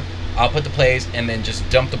over. I'll put the plays and then just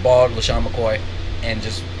dump the ball to LaShawn McCoy and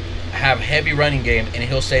just have heavy running game, and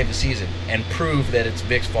he'll save the season and prove that it's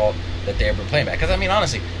Vic's fault that they ever play back. Because I mean,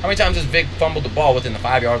 honestly, how many times has Vic fumbled the ball within the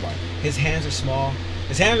 5-yard line? His hands are small.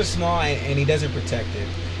 And he doesn't protect it.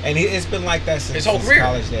 And it's been like that since his whole career.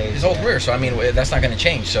 College days. His whole career. So I mean, that's not going to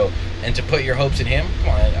change. So, and to put your hopes in him,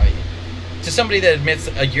 come on. To somebody that admits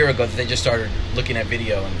a year ago that they just started looking at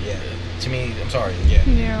video, and to me, I'm sorry.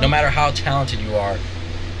 Yeah. No matter how talented you are,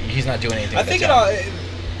 he's not doing anything. I think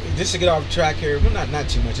just to get off track here, well, not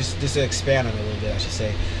too much, just to expand on it a little bit, I should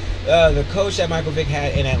say. The coach that Michael Vick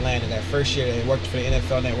had in Atlanta that first year, they worked for the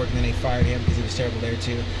NFL Network, and then they fired him because he was terrible there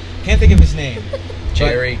too. Can't think of his name.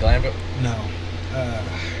 Jerry Glanville? No.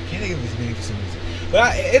 Can't think of his name for some reason.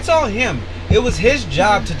 But it's all him. It was his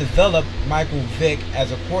job to develop Michael Vick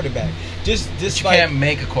as a quarterback. Just you can't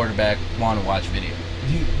make a quarterback want to watch video.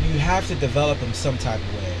 You have to develop him some type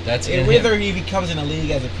of way. That's whether he comes in the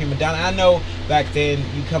league as a prima donna. I know back then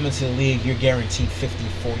you come into the league, you're guaranteed $50,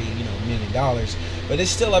 $40, $1 million. But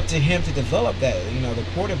it's still up to him to develop that, the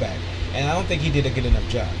quarterback. And I don't think he did a good enough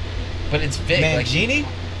job. But it's Vic. Mangini?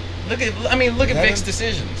 Look at Vic's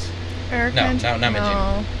decisions. Eric not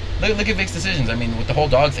Mangini. Look at Vic's decisions. I mean, with the whole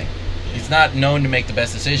dog thing, he's not known to make the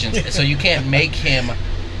best decisions. So you can't make him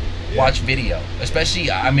watch video.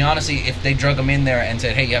 Especially, I mean, honestly, if they drug him in there and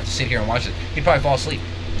said, "Hey, you have to sit here and watch it," he'd probably fall asleep.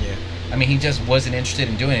 Yeah. I mean, he just wasn't interested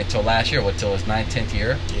in doing it till last year. Till his 9th, 10th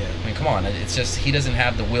year? Yeah. I mean, come on. It's just he doesn't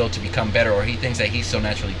have the will to become better, or he thinks that he's so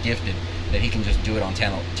naturally gifted that he can just do it on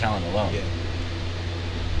talent alone. Yeah.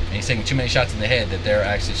 And he's taking too many shots in the head that they're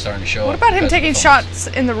actually starting to show. What about him taking shots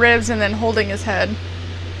in the ribs and then holding his head?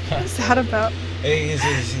 What's that about? Hey,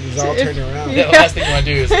 he's all turned around. Yeah, the last thing you want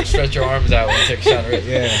to do is stretch your arms out when you take a shot in the ribs.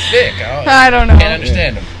 Yeah. It's Vic. I don't know. Can't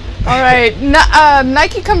understand him. All right.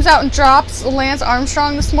 Nike comes out and drops Lance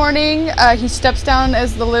Armstrong this morning. He steps down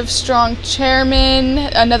as the Livestrong chairman.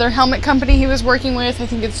 Another helmet company he was working with, I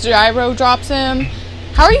think it's Gyro, drops him.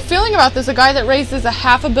 How are you feeling about this? A guy that raises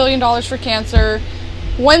 $500 million for cancer,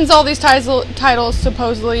 wins all these titles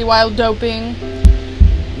supposedly while doping.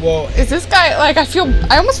 Well, is this guy like?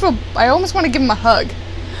 I almost want to give him a hug.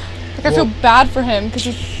 Like I feel bad for him because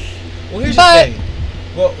he's. Well, here's the thing.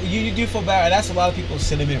 Well, you do feel bad. That's a lot of people's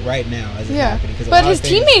sentiment right now as it's happening. But his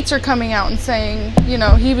teammates are coming out and saying,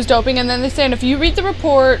 he was doping, and then they're saying if you read the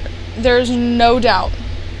report, there's no doubt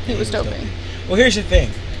he was doping. Well, here's the thing.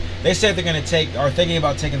 They said they're going to are thinking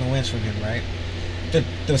about taking the wins from him, right?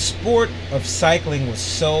 The sport of cycling was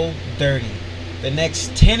so dirty. The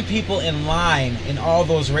next 10 people in line in all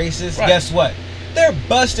those races, guess what? They're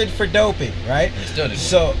busted for doping, right? Still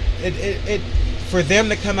so it for them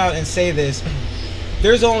to come out and say this,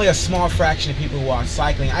 there's only a small fraction of people who watch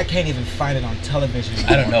cycling. I can't even find it on television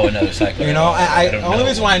anymore. I don't know another cycler. You know, I don't only know.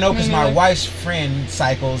 reason why I know because my wife's friend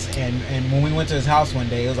cycles, and when we went to his house one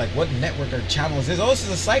day, it was like, what network or channel is this? Oh, this is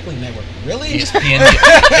a cycling network. Really? ESPN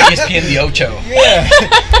the Ocho. Yeah.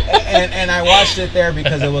 and I watched it there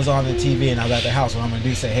because it was on the TV, and I was at the house. What I'm gonna do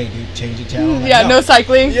is say, hey, dude, change the channel. Like, yeah, no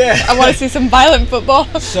cycling. Yeah. I want to see some violent football.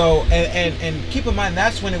 So, and keep in mind,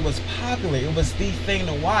 that's when it was popular. It was the thing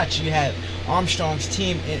to watch. You had Armstrong's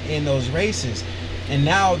team in those races, and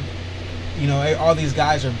now, you know, all these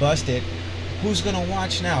guys are busted. Who's gonna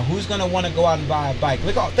watch now? Who's gonna want to go out and buy a bike?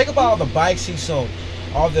 Think about all the bikes he sold.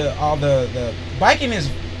 All the biking is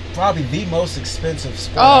probably the most expensive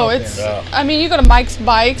sport. Oh, it's. Yeah. I mean, you go to Mike's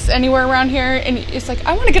Bikes anywhere around here, and it's like,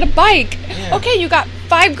 I want to get a bike. Yeah. Okay, you got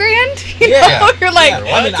 $5,000. You know? You're like, I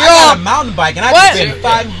mean, I got a mountain bike, and I have to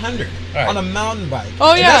spend $500 on a mountain bike.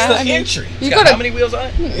 Oh yeah, and that's the entry. You got how many wheels on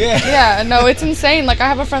it? Yeah, no, it's insane. Like, I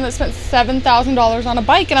have a friend that spent $7,000 on a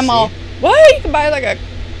bike, and I'm all, what? You can buy like a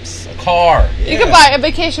car. You can buy a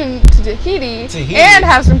vacation to Tahiti and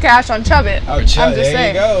have some cash on Chubbit. Oh, I'm just there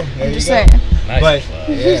saying. You go. I'm just saying. Nice. But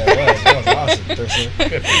yeah, that was awesome,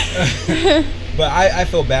 Tricia. But I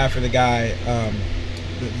feel bad for the guy.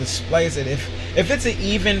 Like I said, if it's an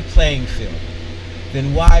even playing field,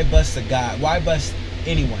 then why bust a guy? Why bust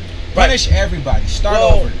anyone? Punish everybody. Start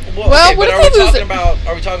over. Well, what if they lose it?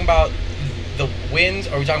 Are we talking about the wins,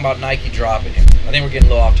 or are we talking about Nike dropping him? I think we're getting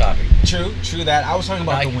a little off topic. True that. I was talking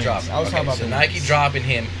about Nike the wins. Dropping. I was talking about the Nike wins. dropping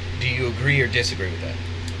him. Do you agree or disagree with that?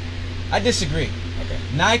 I disagree. Okay.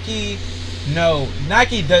 Nike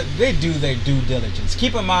they do their due diligence.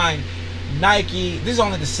 Keep in mind, Nike, this is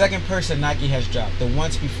only the second person Nike has dropped. The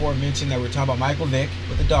once before mentioned that we're talking about Michael Vick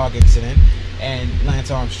with the dog incident and Lance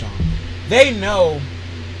Armstrong. They know,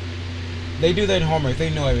 they do their homework. They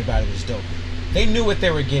know everybody was doping. They knew what they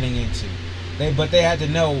were getting into. But they had to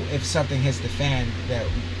know if something hits the fan, that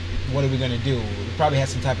what are we going to do? We probably had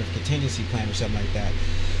some type of contingency plan or something like that.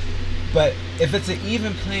 But if it's an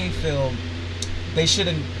even playing field, they should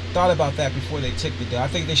have thought about that before they took the deal. I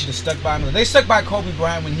think they should have stuck by him. They stuck by Kobe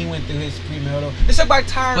Bryant when he went through his premarital. They stuck by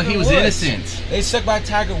Tiger Woods. But he was innocent. They stuck by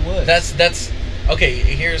Tiger Woods. That's okay.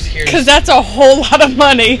 Here's because that's a whole lot of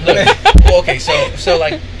money. Look, well, okay, so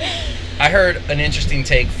like, I heard an interesting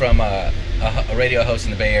take from a radio host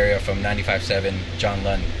in the Bay Area from 95.7, John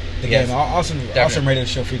Lund. The game, awesome radio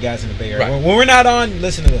show for you guys in the Bay Area. Right. When we're not on,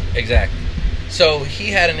 listen to them. Exactly. So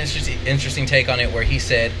he had an interesting take on it, where he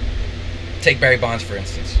said, take Barry Bonds for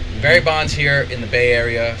instance. Mm-hmm. Barry Bonds here in the Bay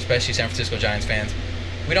Area, especially San Francisco Giants fans,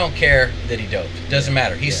 we don't care that he doped. Doesn't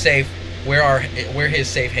matter. He's safe. We're his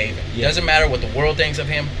safe haven. Yeah. Doesn't matter what the world thinks of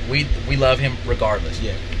him. We love him regardless.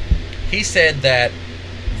 Yeah. He said that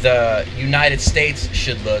the United States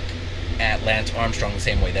should look at Lance Armstrong the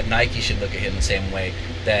same way, that Nike should look at him the same way,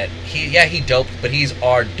 that he doped, but he's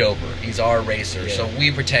our doper. He's our racer. Yeah. So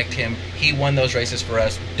we protect him. He won those races for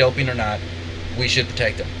us, doping or not. We should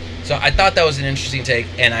protect him. So I thought that was an interesting take,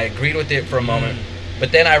 and I agreed with it for a moment.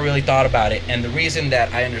 But then I really thought about it, and the reason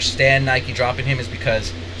that I understand Nike dropping him is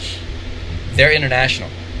because they're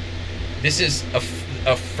international. This is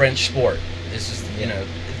a French sport. This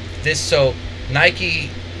is, so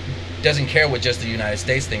Nike doesn't care what just the United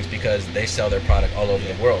States thinks, because they sell their product all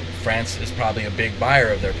over the world. France is probably a big buyer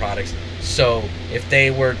of their products. So if they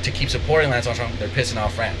were to keep supporting Lance Armstrong, they're pissing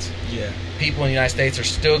off France. Yeah. People in the United States are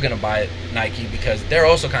still going to buy Nike because they're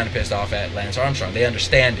also kind of pissed off at Lance Armstrong. They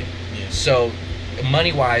understand it. Yeah. So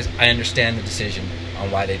money-wise, I understand the decision on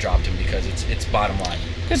why they dropped him, because it's bottom line.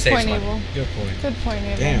 Good point, Abel. Good point. Good point,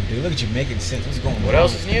 Abel. Damn, dude, look at you making sense. What's going on? What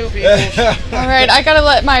else is new, people? All right, I got to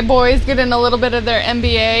let my boys get in a little bit of their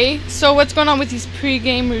NBA. So what's going on with these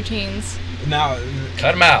pre-game routines? Now,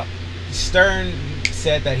 cut them out. Stern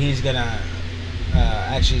said that he's going to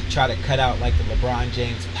actually try to cut out like the LeBron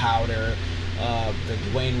James powder, the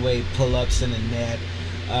Dwayne Wade pull-ups in the net,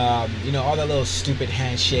 all that little stupid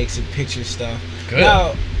handshakes and picture stuff. Good.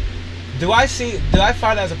 Now, do I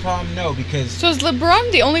find that as a problem? No, because... So is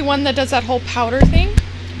LeBron the only one that does that whole powder thing?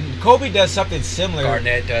 Kobe does something similar.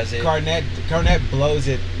 Garnett does it. Garnett blows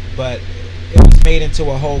it, but it was made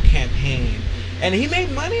into a whole campaign. And he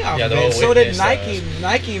made money off of it. So did Nike.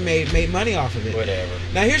 Nike made money off of it. Whatever.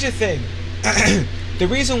 Now, here's the thing. The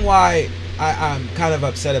reason why I'm kind of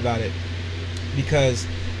upset about it, because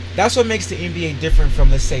that's what makes the NBA different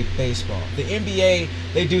from, let's say, baseball. The NBA,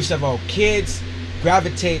 they do stuff, kids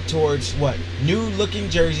gravitate towards new looking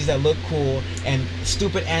jerseys that look cool and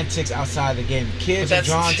stupid antics outside the game. Kids are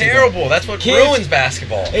drawn to that. That's terrible. That's what ruins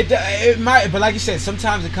basketball. It might, but like you said,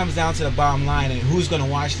 sometimes it comes down to the bottom line and who's going to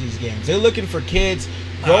watch these games. They're looking for kids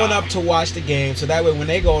growing up to watch the game, so that way when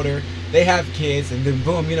they go older, they have kids, and then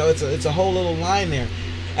boom, it's a whole little line there.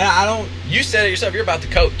 And I don't. You said it yourself. You're about to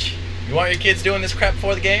coach. You want your kids doing this crap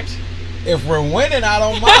before the games? If we're winning, I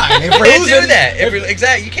don't mind. If You we're can't losing, do that.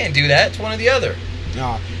 Exactly. You can't do that. It's one or the other.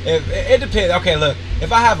 No, it depends. Okay, look,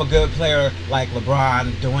 if I have a good player like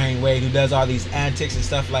LeBron, Dwayne Wade, who does all these antics and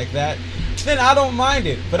stuff like that, then I don't mind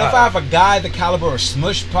it. But if I have a guy the caliber of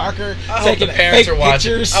Smush Parker taking the parents fake are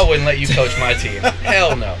watching. pictures, I wouldn't let you coach my team.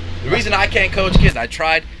 Hell no. The reason I can't coach kids, I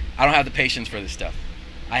tried. I don't have the patience for this stuff.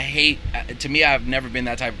 I hate. To me, I've never been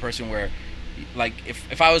that type of person where, like,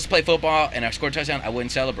 if I was to play football and I scored a touchdown, I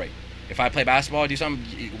wouldn't celebrate. If I play basketball or do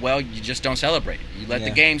something, well, you just don't celebrate. You let the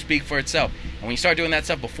game speak for itself. And when you start doing that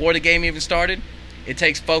stuff before the game even started, it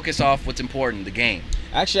takes focus off what's important, the game.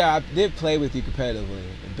 Actually, I did play with you competitively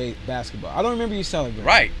in basketball. I don't remember you celebrating.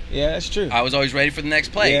 Right. Yeah, that's true. I was always ready for the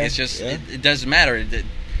next play. Yeah, It's just it doesn't matter.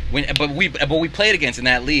 But we played against in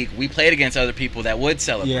that league. We played against other people that would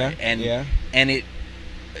celebrate, and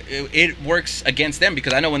it works against them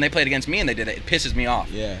because I know when they played against me and they did it, it pisses me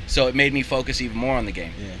off. Yeah. So it made me focus even more on the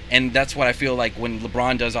game. Yeah. And that's what I feel like when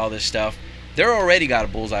LeBron does all this stuff, they're already got a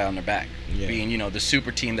bullseye on their back, being the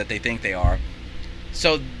super team that they think they are.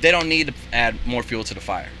 So they don't need to add more fuel to the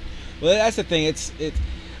fire. Well, that's the thing.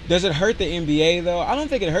 Does it hurt the NBA though? I don't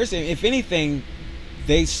think it hurts them. If anything,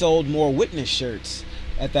 they sold more witness shirts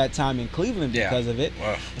at that time in Cleveland because of it.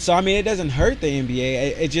 Wow. So I mean, it doesn't hurt the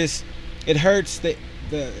NBA. It hurts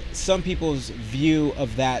some people's view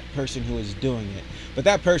of that person who is doing it. But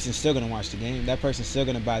that person's still gonna watch the game. That person's still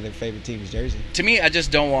gonna buy their favorite team's jersey. To me, I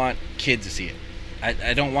just don't want kids to see it.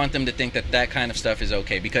 I don't want them to think that kind of stuff is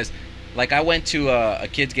okay because, like, I went to a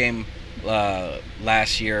kids game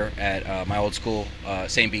last year at my old school,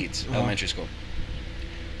 St. Bede's Elementary School.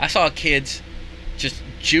 I saw kids just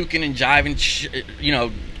juking and jiving,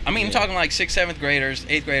 I'm talking like 6th, 7th graders,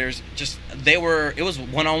 8th graders. It was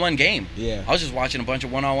one-on-one game. Yeah. I was just watching a bunch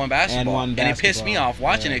of one-on-one basketball. And it pissed me off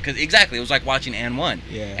watching it because, it was like watching and one.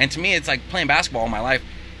 Yeah. And to me, it's like playing basketball all my life.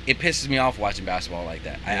 It pisses me off watching basketball like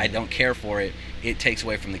that. I don't care for it. It takes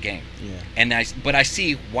away from the game. Yeah. But I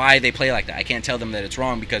see why they play like that. I can't tell them that it's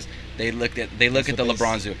wrong because they look at the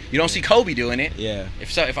LeBrons do. You don't see Kobe doing it. Yeah.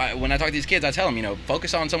 When I talk to these kids, I tell them,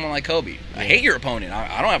 focus on someone like Kobe. I hate your opponent.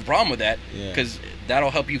 I don't have a problem with that because that'll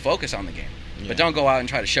help you focus on the game. Yeah. But don't go out and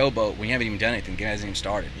try to showboat when you haven't even done anything. The game hasn't even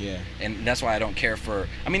started. Yeah. And that's why I don't care for.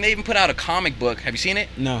 I mean, they even put out a comic book. Have you seen it?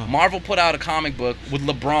 No. Marvel put out a comic book with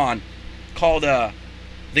LeBron called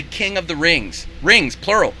The King of the Rings. Rings,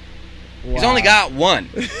 plural. Wow. He's only got one.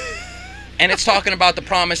 And it's talking about the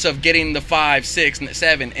promise of getting the 5, 6, and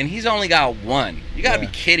 7, and he's only got one. You gotta be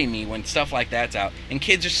kidding me when stuff like that's out. And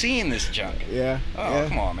kids are seeing this junk. Yeah. Oh,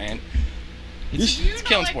 come on, man. It's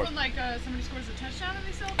killing sports. When somebody scores a touchdown and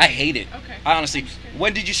they sell? I hate it. Okay. Honestly,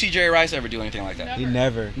 when did you see Jerry Rice ever do anything like that? He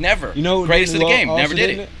never. Never. Greatest of the game. Never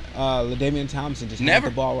did it. LaDainian Thompson just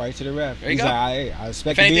handed the ball right to the ref. There you go. Like, I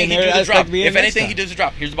expect if to be in there. If anything, he does the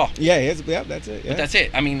drop. Here's the ball. Yeah, that's it. Yeah. But that's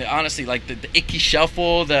it. I mean, honestly, like the icky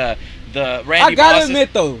shuffle, the Randy I gotta Moss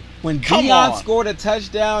admit though, when Deion scored a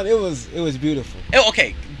touchdown, it was beautiful.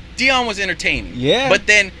 Okay, Deion was entertaining. Yeah. But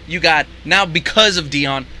then you got because of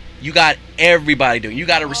Deion, you got everybody doing. You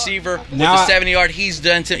got a receiver with the 70-yard.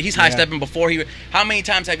 He's high stepping before he. How many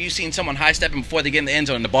times have you seen someone high stepping before they get in the end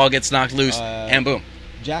zone and the ball gets knocked loose and boom?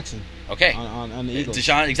 Jackson. Okay. On the Eagles.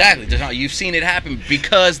 Deshaun, you've seen it happen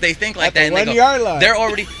because they think like that. And they go, line. They're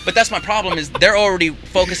already. But that's my problem is they're already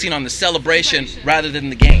focusing on the celebration rather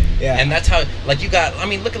than the game. Yeah. And that's how you got. I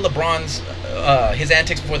mean, look at LeBron's his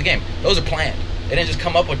antics before the game. Those are planned. They didn't just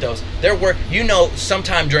come up with those.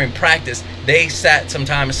 Sometime during practice they sat some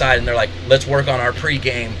time aside and they're like, let's work on our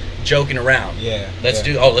pregame joking around. Yeah. Let's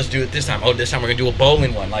do it this time. Oh, this time we're gonna do a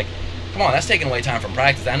bowling one. Like, come on, that's taking away time from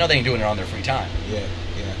practice. I know they ain't doing it on their free time. Yeah.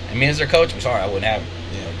 And me as their coach, I'm sorry, I wouldn't have it.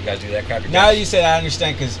 Yeah. You guys do that crap. Now you said I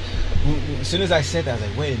understand because as soon as I said that, I was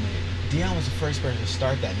like, wait a minute. Deion was the first person to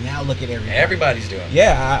start that. Now look at everybody. Everybody's doing it.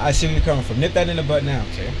 Yeah, I see where you're coming from. Nip that in the butt now.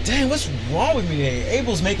 Okay. Dang, what's wrong with me today?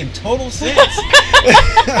 Abel's making total sense.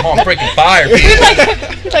 I'm on freaking fire, dude.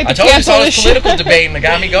 I told you this all this political debating that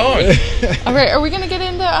got me going. All right, are we going to get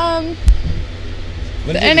into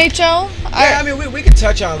the NHL? Yeah, I mean, we can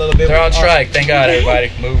touch on a little bit. They're on strike. Thank God,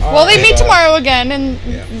 everybody. Move. Well, they meet tomorrow again, and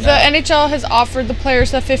the NHL has offered the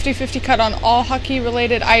players a 50-50 cut on all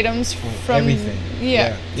hockey-related items from everything.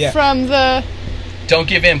 Yeah. From the. Don't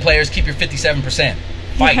give in, players. Keep your 57%.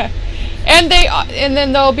 Fight. Yeah. And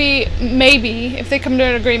then there'll be, maybe, if they come to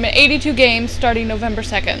an agreement, 82 games starting November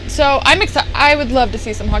 2nd. So I'm excited. I would love to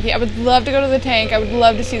see some hockey. I would love to go to the tank. I would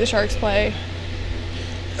love to see the Sharks play.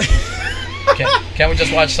 Can we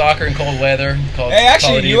just watch soccer in cold weather? Hey,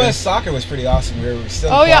 actually, U.S. soccer was pretty awesome. We were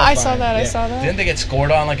still. Oh yeah, I saw that. I saw that. Didn't they get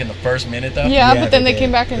scored on like in the first minute though? Yeah, but then they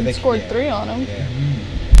came back and scored 3 on them.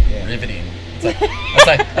 Yeah. Riveting. That's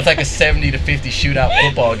like a 70-50 shootout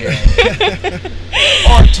football game.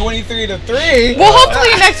 Or 23-3. Well,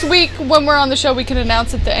 hopefully next week when we're on the show, we can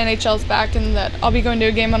announce that the NHL's back and that I'll be going to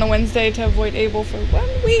a game on a Wednesday to avoid Abel for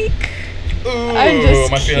 1 week. Ooh, I'm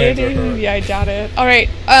just my feelings are kidding. hurt. Yeah, I doubt it. All right,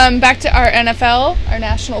 back to our NFL, our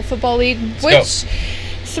National Football League. Which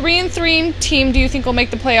 3-3 team do you think will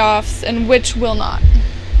make the playoffs, and which will not?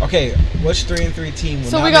 Okay, which 3-3 team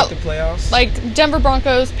will not make the playoffs? Like Denver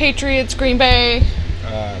Broncos, Patriots, Green Bay.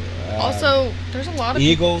 Also, there's a lot of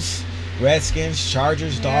Eagles, Redskins,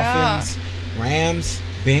 Chargers, Dolphins, Rams,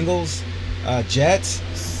 Bengals, Jets,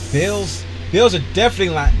 Bills. Bills are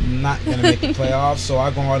definitely not going to make the playoffs, so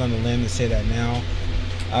I'll go hard on the limb to say that now.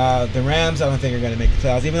 The Rams, I don't think are going to make the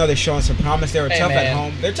playoffs, even though they're showing some promise. They were tough at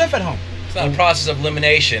home. They're tough at home. It's not a process of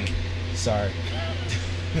elimination. Sorry.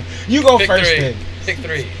 You go first, then. Pick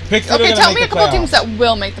 3. Okay, tell me a couple teams that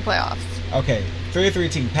will make the playoffs. Okay,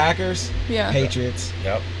 3-3 team: Packers, Yeah. Patriots,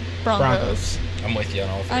 Yep. Broncos. I'm with you on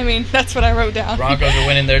all 3. I mean, that's what I wrote down. Broncos are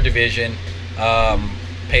winning their division.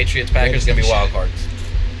 Patriots, Packers going to be wild cards.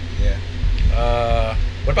 Yeah.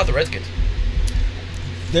 What about the Redskins?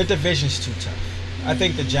 Their division's too tough. I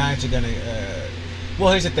think the Giants are going to...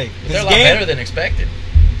 well, here's the thing. They're a lot better than expected.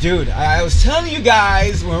 Dude, I was telling you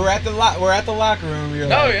guys when we're at the locker room. You're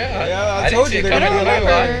like, I told you they're going to be a lot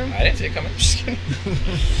better. I didn't see it coming. Just kidding.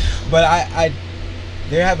 But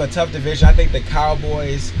they have a tough division. I think the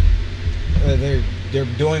Cowboys, they're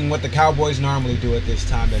doing what the Cowboys normally do at this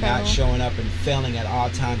time. They're not showing up and failing at all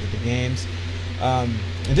times at the games.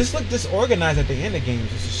 And just look disorganized at the end of games,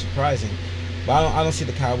 which is surprising. But I don't see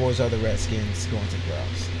the Cowboys or the Redskins going to the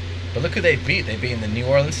playoffs. But look who they beat. They beat the New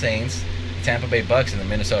Orleans Saints, Tampa Bay Bucks, and the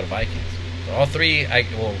Minnesota Vikings. So all 3,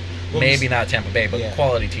 maybe not Tampa Bay, but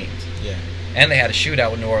quality teams. Yeah. And they had a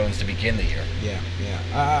shootout with New Orleans to begin the year. Yeah.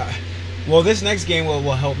 Well, this next game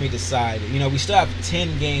will help me decide. We still have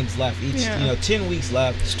 10 games left each. 10 weeks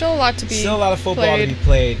left. Still a lot to be Still a lot of football to be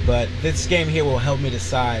played, but this game here will help me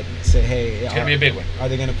decide. Say, hey, it's gonna be a big one. Are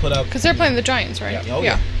they gonna put up? Because they're playing the Giants, right? Oh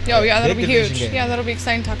yeah. That'll be huge. Game. Yeah, that'll be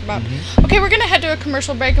exciting to talk about. Okay, we're gonna head to a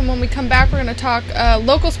commercial break, and when we come back, we're gonna talk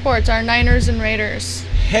local sports, our Niners and Raiders.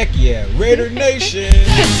 Heck yeah, Raider Nation.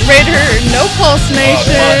 Raider No Pulse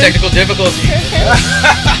Nation. Come on, technical difficulty.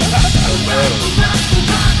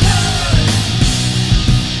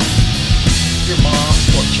 Your mom's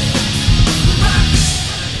sport channel.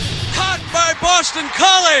 Caught by Boston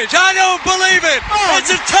College. I don't believe it. It's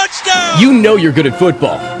a touchdown. You know you're good at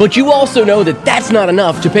football, but you also know that that's not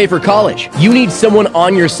enough to pay for college. You need someone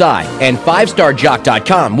on your side, and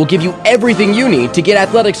 5starjock.com will give you everything you need to get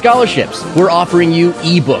athletic scholarships. We're offering you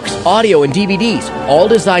ebooks, audio, and DVDs, all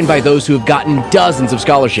designed by those who have gotten dozens of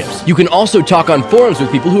scholarships. You can also talk on forums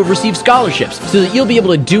with people who have received scholarships so that you'll be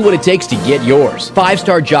able to do what it takes to get yours.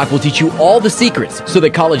 5-Star Jock will teach you all the secrets so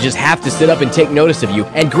that colleges have to sit up and take notice of you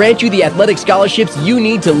and grant you the athletic scholarships you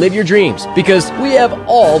need to live your dreams, because we have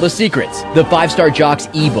all the secrets. The 5-Star Jock's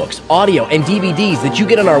ebooks, audio, and DVDs that you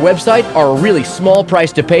get on our website are a really small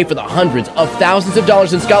price to pay for the hundreds of thousands of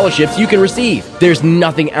dollars in scholarships you can receive. There's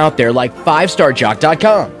nothing out there like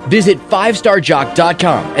 5starjock.com. Visit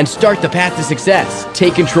 5starjock.com and start the path to success.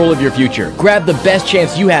 Take control of your future. Grab the best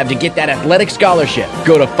chance you have to get that athletic scholarship.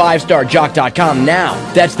 Go to 5starjock.com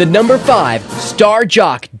now. That's the number 5,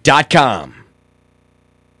 starjock.com.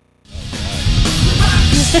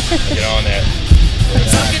 Get on there.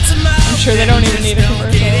 I'm sure they don't even need a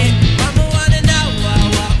commercial.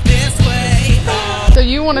 So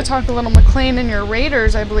you want to talk a little McLean and your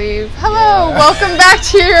Raiders, I believe. Hello, welcome back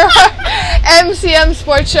to your MCM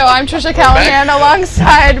Sports Show. I'm Tricia Callahan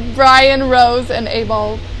alongside Brian Rose and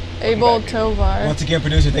Abel Tovar. Once again,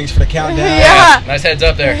 producer, thanks for the countdown. Yeah. Nice heads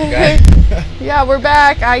up there, guy. Yeah, we're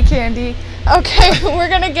back. Eye candy. Okay, we're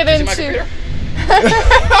going to get into...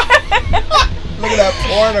 Look at that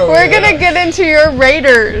porno. We're going to get into your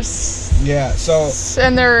Raiders. Yeah, so...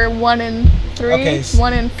 And they're 1-3, okay,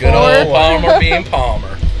 1-4. Good old Palmer being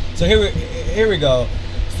Palmer. So here we go.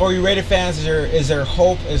 For you Raider fans, is there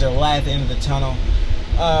hope? Is there light at the end of the tunnel?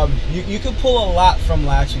 You could pull a lot from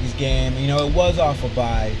last week's game. It was off a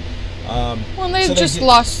bye. Well, they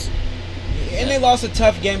lost. And they lost a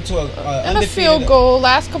tough game to and a field goal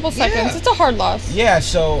last couple seconds. Yeah. It's a hard loss. Yeah,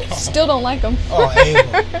 so... Still don't like them. Oh,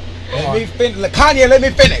 Abel. Kanye, let me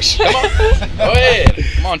finish. Come on. Go ahead.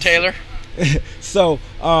 Come on, Taylor. So,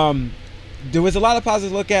 there was a lot of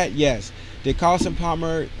positives to look at. Yes. Did Carson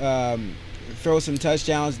Palmer throw some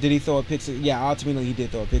touchdowns. Did he throw a pick six? Yeah, ultimately he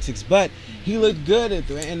did throw a pick six. But he looked good,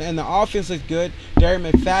 and the offense looked good. Darren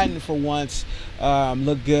McFadden, for once,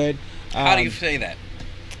 looked good. How do you say that?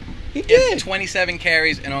 He did. 27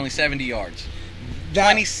 carries and only 70 yards.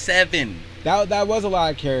 27. That was a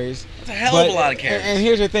lot of carries. That's a hell of a lot of carries. And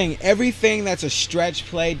here's the thing. Everything that's a stretch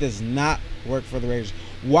play does not work for the Raiders.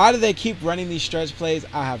 Why do they keep running these stretch plays?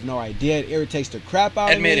 I have no idea. It irritates the crap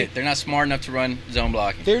out of me. Admit it. They're not smart enough to run zone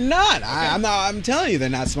blocking. They're not. Okay. I'm telling you, they're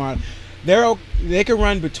not smart. They can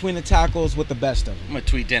run between the tackles with the best of them. I'm going to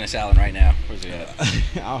tweet Dennis Allen right now. Where's he at?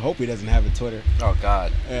 I hope he doesn't have a Twitter. Oh,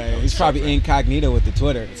 God. He's probably incognito with the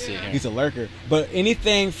Twitter. Let's see here. He's a lurker. But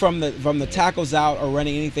anything from the tackles out or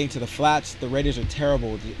running anything to the flats, the Raiders are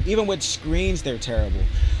terrible. Even with screens, they're terrible.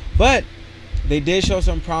 But they did show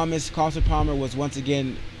some promise. Carson Palmer was once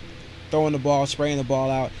again throwing the ball, spraying the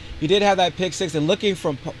ball out. He did have that pick six, and looking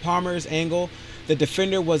from Palmer's angle, the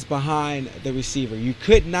defender was behind the receiver. You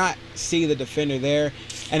could not see the defender there,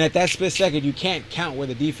 and at that split second, you can't count where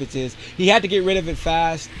the defense is. He had to get rid of it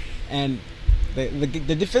fast, and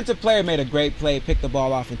the defensive player made a great play, picked the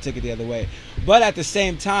ball off, and took it the other way. But at the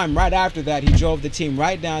same time, right after that, he drove the team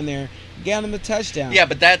right down there, got him the touchdown. Yeah,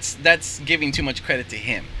 but that's giving too much credit to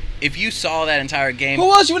him. If you saw that entire game,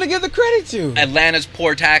 who else you want to give the credit to? Atlanta's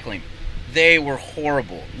poor tackling. They were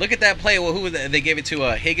horrible. Look at that play. Well, who was that? They gave it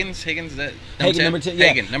to Higgins. Higgins, is that number 10? Yeah.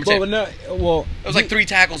 Higgins, number 10. Well, it was like 3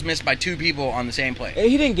 tackles missed by 2 people on the same play.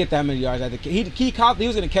 He didn't get that many yards. He was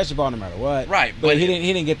going to catch the ball no matter what. Right, but he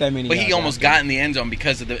didn't get that many. But yards he almost got in the end zone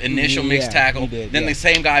because of the initial mixed tackle. He did, then the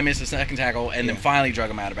same guy missed the second tackle, and then finally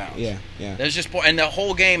drug him out of bounds. Yeah. There's just poor, and the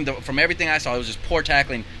whole game, from everything I saw, it was just poor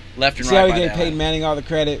tackling left and See right. See how he gave Peyton Manning all the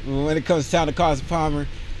credit when it comes down to Carson Palmer.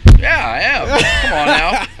 Yeah, I am. Come on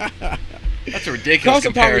now. That's a ridiculous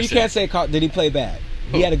comparison. Palmer, you can't say did he play bad.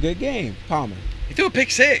 Who? He had a good game, Palmer. He threw a pick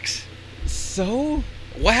six. So?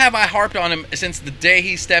 What have I harped on him since the day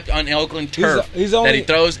he stepped on Oakland turf that he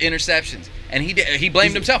throws interceptions? And he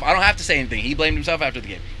blamed himself. I don't have to say anything. He blamed himself after the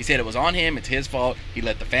game. He said it was on him. It's his fault. He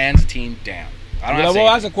let the fans, the team down. I don't have to say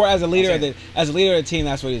anything. as a leader of the team,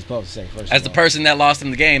 that's what he's supposed to say. First, as the person that lost him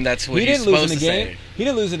the game, that's what he's supposed to say. He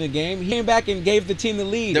didn't lose in the game. He came back and gave the team the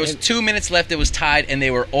lead. There was 2 minutes left. It was tied, and they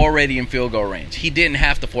were already in field goal range. He didn't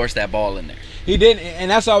have to force that ball in there. He didn't, and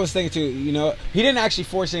that's what I was thinking too. You know, he didn't actually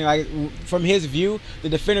force anything. Like, from his view, the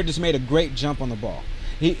defender just made a great jump on the ball.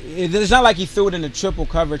 It's not like he threw it into triple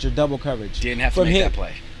coverage or double coverage. Didn't have to make that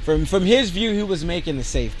play. From his view, he was making the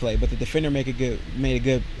safe play, but the defender made a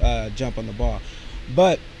good jump on the ball.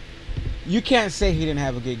 But you can't say he didn't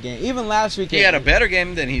have a good game. Even last week, he had a better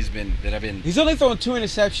game than I've been. He's only thrown 2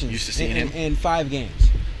 interceptions. Used to seeing him in 5 games.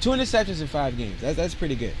 2 interceptions in 5 games. That's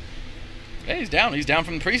pretty good. Yeah, he's down. He's down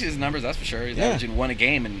from the preseason numbers, that's for sure. He's averaging 1 a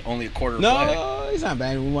game and only a quarter of play. No, he's not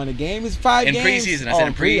bad. We won a game. It's 5 games. In preseason, I said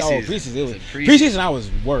in preseason. Preseason. Preseason, I was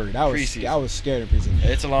worried. I was scared of preseason.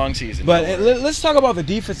 It's a long season. But let's talk about the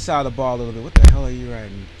defense side of the ball a little bit. What the hell are you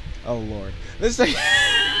writing? Oh, Lord. Let's take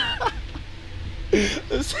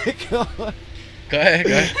Go ahead.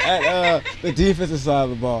 At the defensive side of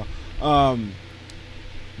the ball.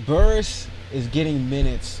 Burris is getting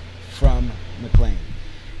minutes from McClain.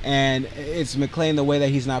 And it's McClain the way that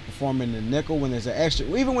he's not performing in the nickel when there's an extra.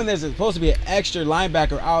 Even when there's supposed to be an extra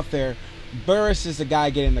linebacker out there, Burris is the guy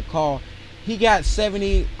getting the call. He got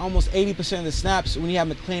 70, almost 80% of the snaps when you have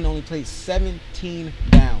McClain only played 17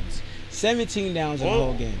 downs. 17 downs in the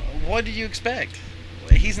whole game. What did you expect?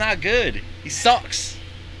 He's not good. He sucks.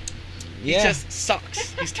 He just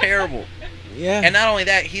sucks. He's terrible. Yeah. And not only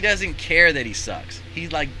that, he doesn't care that he sucks. He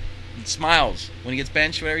smiles when he gets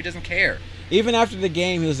benched, whatever. He doesn't care. Even after the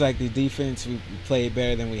game, he was like, the defense, we played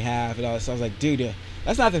better than we have. And all this. I was like, dude,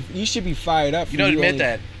 that's not the. You should be fired up. You don't admit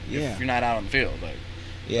that if you're not out on the field. Like,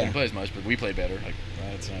 yeah. You don't play as much, but we played better. Like,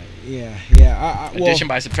 that's not. Yeah. Addition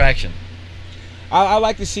by subtraction. I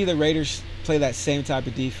like to see the Raiders play that same type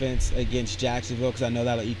of defense against Jacksonville because I know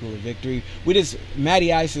that'll equal a victory.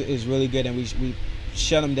 Matty Ice is really good, and we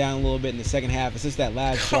shut him down a little bit in the second half. It's just that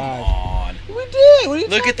last drive. Come on. We did. What are you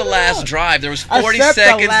Look at the last drive. There was 40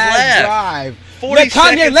 seconds left. Drive. 40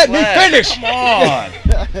 seconds let left. me finish. Come on.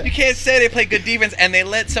 You can't say they play good defense and they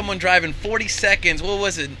let someone drive in 40 seconds. What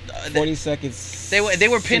was it? 40 seconds. They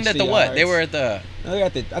were pinned at the what? Yards. They were at the. No, I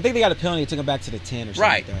think they got a penalty. It took them back to the 10 or something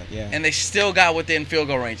like that. Yeah. And they still got within field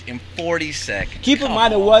goal range in 40 seconds. Keep in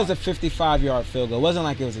mind, it was a 55-yard field goal. It wasn't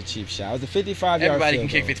like it was a cheap shot. It was a 55-yard field goal. Everybody can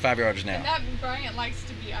kick 55-yarders now. And that Bryant likes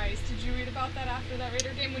to be iced. Did you read about that after that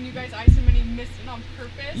Raider game when you guys iced him and he missed it on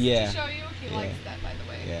purpose to show you? He likes that, by the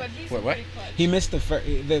way. Yeah. But he's what? pretty clutch. He missed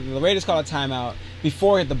the Raiders called a timeout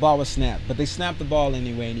before the ball was snapped, but they snapped the ball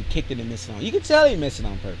anyway, and he kicked it and missed it on. You could tell he missed it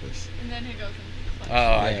on purpose. And then he goes and plays. Oh,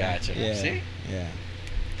 I gotcha. Yeah. See? Yeah.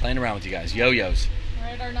 Playing around with you guys. Yo-yos. All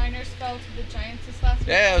right, our Niners fell to the Giants this last week.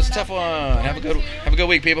 Yeah, it was a tough one. Have a good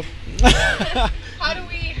week, people. How do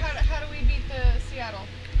we beat the Seattle?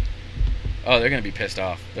 Oh, they're going to be pissed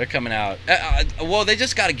off. They're coming out. Well, they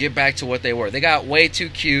just got to get back to what they were. They got way too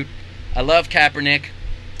cute. I love Kaepernick,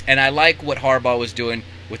 and I like what Harbaugh was doing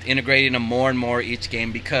with integrating him more and more each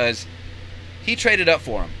game because he traded up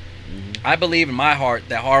for him. Mm-hmm. I believe in my heart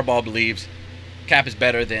that Harbaugh believes Cap is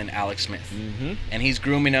better than Alex Smith. Mm-hmm. And he's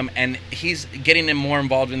grooming him, and he's getting him more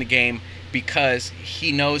involved in the game because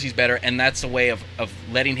he knows he's better, and that's a way of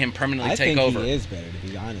letting him permanently take over. I think he is better, to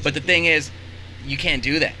be honest. But the thing is, you can't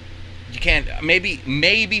do that. You can't.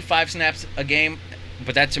 Maybe 5 snaps a game,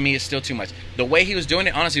 but that to me is still too much. The way he was doing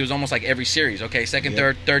it, honestly, it was almost like every series. Okay, second,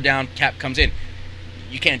 third down, Cap comes in.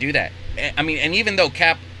 You can't do that. I mean, and even though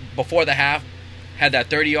Cap, before the half, had that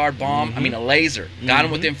 30-yard bomb, Mm-hmm. I mean, a laser, got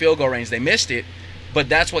him within field goal range. They missed it, but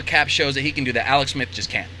that's what Cap shows that he can do that Alex Smith just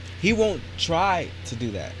can't. He won't try to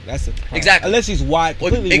do that. That's the problem. Exactly. Unless he's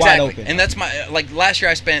completely wide open. And that's my, like, last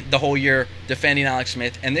year I spent the whole year defending Alex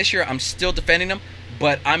Smith, and this year I'm still defending him,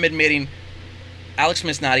 but I'm admitting Alex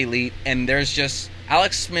Smith's not elite, and there's just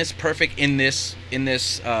Alex Smith's perfect in this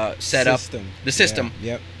setup, the system.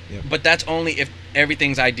 Yeah. Yep. But that's only if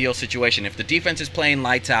everything's ideal situation. If the defense is playing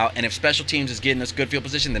lights out, and if special teams is getting us good field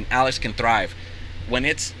position, then Alex can thrive. When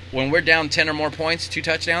we're down 10 or more points, 2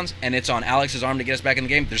 touchdowns, and it's on Alex's arm to get us back in the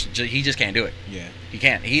game, he just can't do it. Yeah. He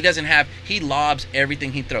can't. He lobs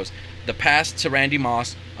everything he throws. The pass to Randy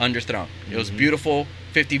Moss, underthrown. It was beautiful,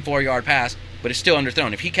 54-yard pass, but it's still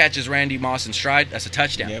underthrown. If he catches Randy Moss in stride, that's a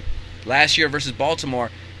touchdown. Yep. Last year versus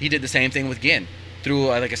Baltimore, he did the same thing with Ginn. Threw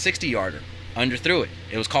like a 60-yarder. Underthrew it.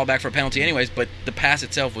 It was called back for a penalty anyways, but the pass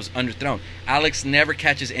itself was underthrown. Alex never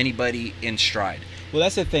catches anybody in stride. Well,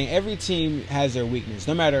 that's the thing. Every team has their weakness.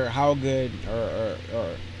 No matter how good or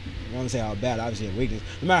I want to say how bad, obviously a weakness.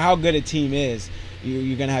 No matter how good a team is,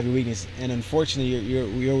 you're going to have your weakness. And unfortunately,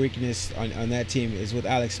 your weakness on that team is with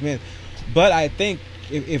Alex Smith. But I think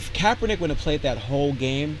if Kaepernick would have played that whole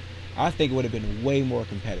game, I think it would have been way more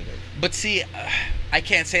competitive. But see, I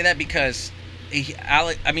can't say that because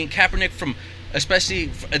Kaepernick especially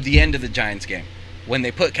at the end of the Giants game, when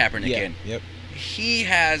they put Kaepernick in, he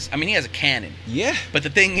has a cannon. Yeah. But the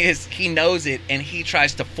thing is, he knows it, and he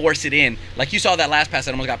tries to force it in. Like you saw that last pass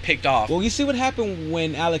that almost got picked off. Well, you see what happened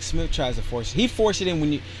when Alex Smith tries to force it. He forced it in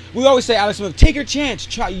we always say, Alex Smith, take your chance.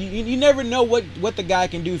 Try. You never know what the guy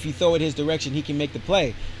can do. If you throw it his direction, he can make the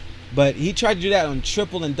play. But he tried to do that on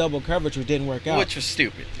triple and double coverage, which didn't work out. Which was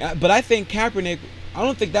stupid. But I think Kaepernick, I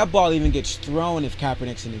don't think that ball even gets thrown if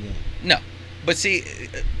Kaepernick's in the game. No. But see,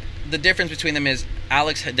 the difference between them is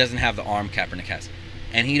Alex doesn't have the arm Kaepernick has,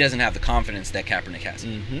 and he doesn't have the confidence that Kaepernick has.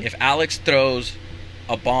 Mm-hmm. If Alex throws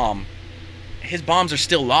a bomb, his bombs are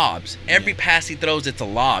still lobs. Every pass he throws, it's a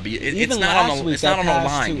lob. It's not on the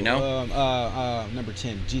line, you know. Number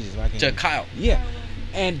 10, Jesus, I can't. To Kyle. Yeah.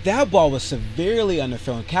 And that ball was severely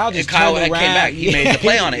underthrown. Kyle just Kyle turned around. Came back. He made the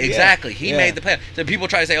play on it. Exactly. He made the play. So people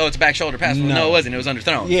try to say, "Oh, it's a back shoulder pass." Well, no, it wasn't. It was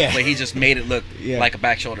underthrown. Yeah. But he just made it look like a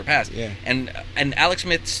back shoulder pass. Yeah. And Alex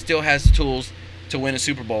Smith still has the tools to win a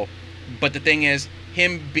Super Bowl, but the thing is,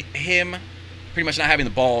 him pretty much not having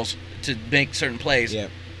the balls to make certain plays. Yeah.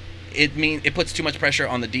 It puts too much pressure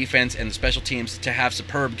on the defense and the special teams to have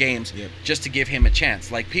superb games just to give him a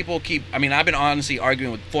chance. Like people I've been honestly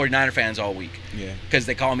arguing with 49er fans all week. Yeah. Because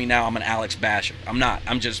they call me now I'm an Alex basher. I'm not.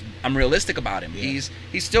 I'm realistic about him. Yeah.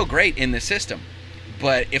 He's still great in this system.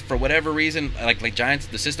 But if for whatever reason, like Giants,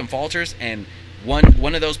 the system falters and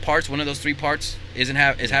one of those 3 parts is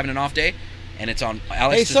having an off day, and it's on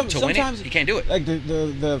Alex to win it, he can't do it. Like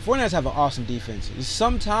the 49ers have an awesome defense.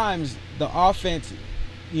 Sometimes the offense,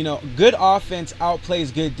 good offense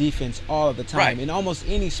outplays good defense all of the time in almost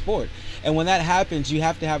any sport. And when that happens, you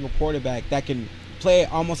have to have a quarterback that can play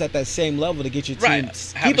almost at that same level to get your team,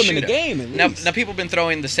 keep them in the game at least. Now people have been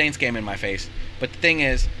throwing the Saints game in my face, but the thing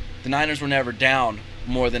is, the Niners were never down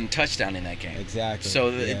more than a touchdown in that game. Exactly.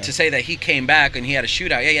 So to say that he came back and he had a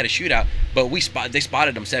shootout, he had a shootout, but they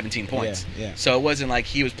spotted him 17 points. Yeah. So it wasn't like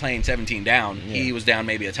he was playing 17 down. Yeah. He was down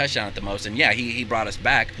maybe a touchdown at the most, and he brought us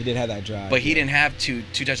back. He did have that drive, but he didn't have two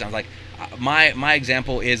touchdowns. Like my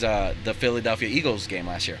example is the Philadelphia Eagles game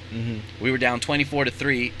last year. Mm-hmm. We were down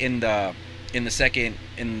 24-3 in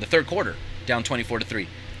the third quarter, down 24-3.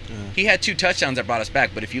 He had 2 touchdowns that brought us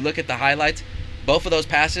back, but if you look at the highlights, both of those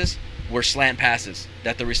passes were slant passes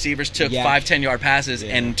that the receivers took 5-10-yard passes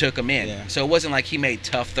and took them in. Yeah. So it wasn't like he made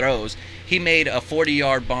tough throws. He made a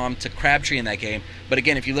 40-yard bomb to Crabtree in that game. But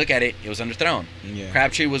again, if you look at it, it was underthrown. Yeah.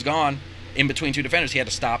 Crabtree was gone. in between two defenders, he had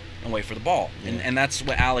to stop and wait for the ball. And that's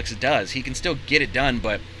what Alex does. He can still get it done,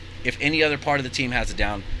 but if any other part of the team has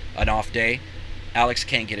an off day, Alex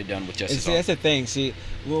can't get it done with just his arm. That's the thing. See,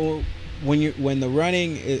 well, when the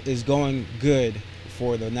running is going good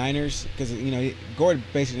for the Niners, because Gordon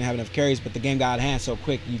basically didn't have enough carries, but the game got out of hand so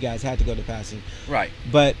quick, you guys had to go to passing. Right.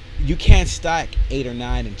 But you can't stack 8 or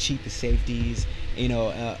 9 and cheat the safeties,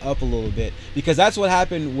 up a little bit, because that's what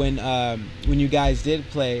happened when you guys did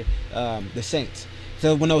play the Saints.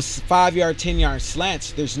 So when those 5-yard, 10-yard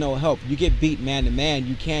slants, there's no help. You get beat man to man,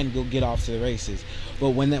 you can go get off to the races. But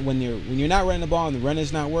when you're not running the ball and the run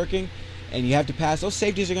is not working, and you have to pass, those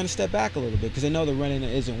safeties are going to step back a little bit because they know the running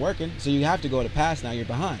isn't working. So you have to go to pass. Now you're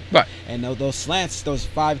behind. Right. And those slants, those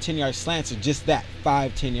 5-10-yard slants, are just that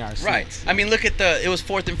 5-10-yard slants. Right. I mean, look at it was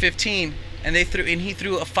 4th and 15, and he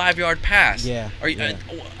threw a 5-yard pass. Yeah.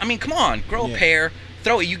 I mean, come on, grow a pair.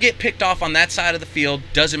 Throw it. You get picked off on that side of the field.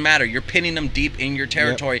 Doesn't matter. You're pinning them deep in your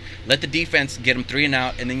territory. Yep. Let the defense get them 3 and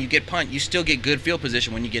out, and then you get punt. You still get good field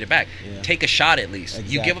position when you get it back. Yeah. Take a shot at least.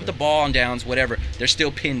 Exactly. You give up the ball on downs, whatever. They're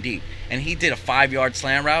still pinned deep. And he did a 5-yard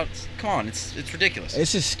slant route. Come on, it's ridiculous.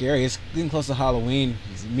 It's just scary. It's getting close to Halloween.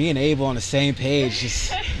 Me and Abel on the same page. Just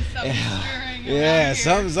something's going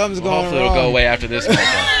Hopefully wrong. It'll go away after this.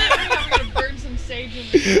 I'm gonna burn some sage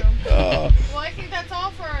in the room. Well, I think that's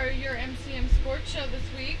all for your MCM Sports Show this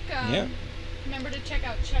week. Remember to check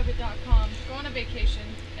out chubbit.com. Go on a vacation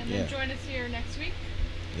and then join us here next week.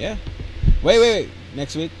 Yeah. Wait.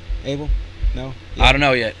 Next week, Abel? No? Yeah. I don't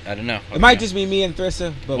know yet. I don't know. It might just be me and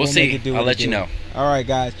Tricia, but we'll see. Make it do I'll let you know. All right,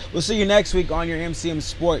 guys. We'll see you next week on your MCM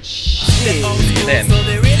Sports. See you then. So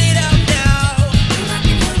they really don't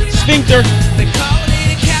know. Sphincter. They call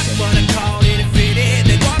it a cap, wanna call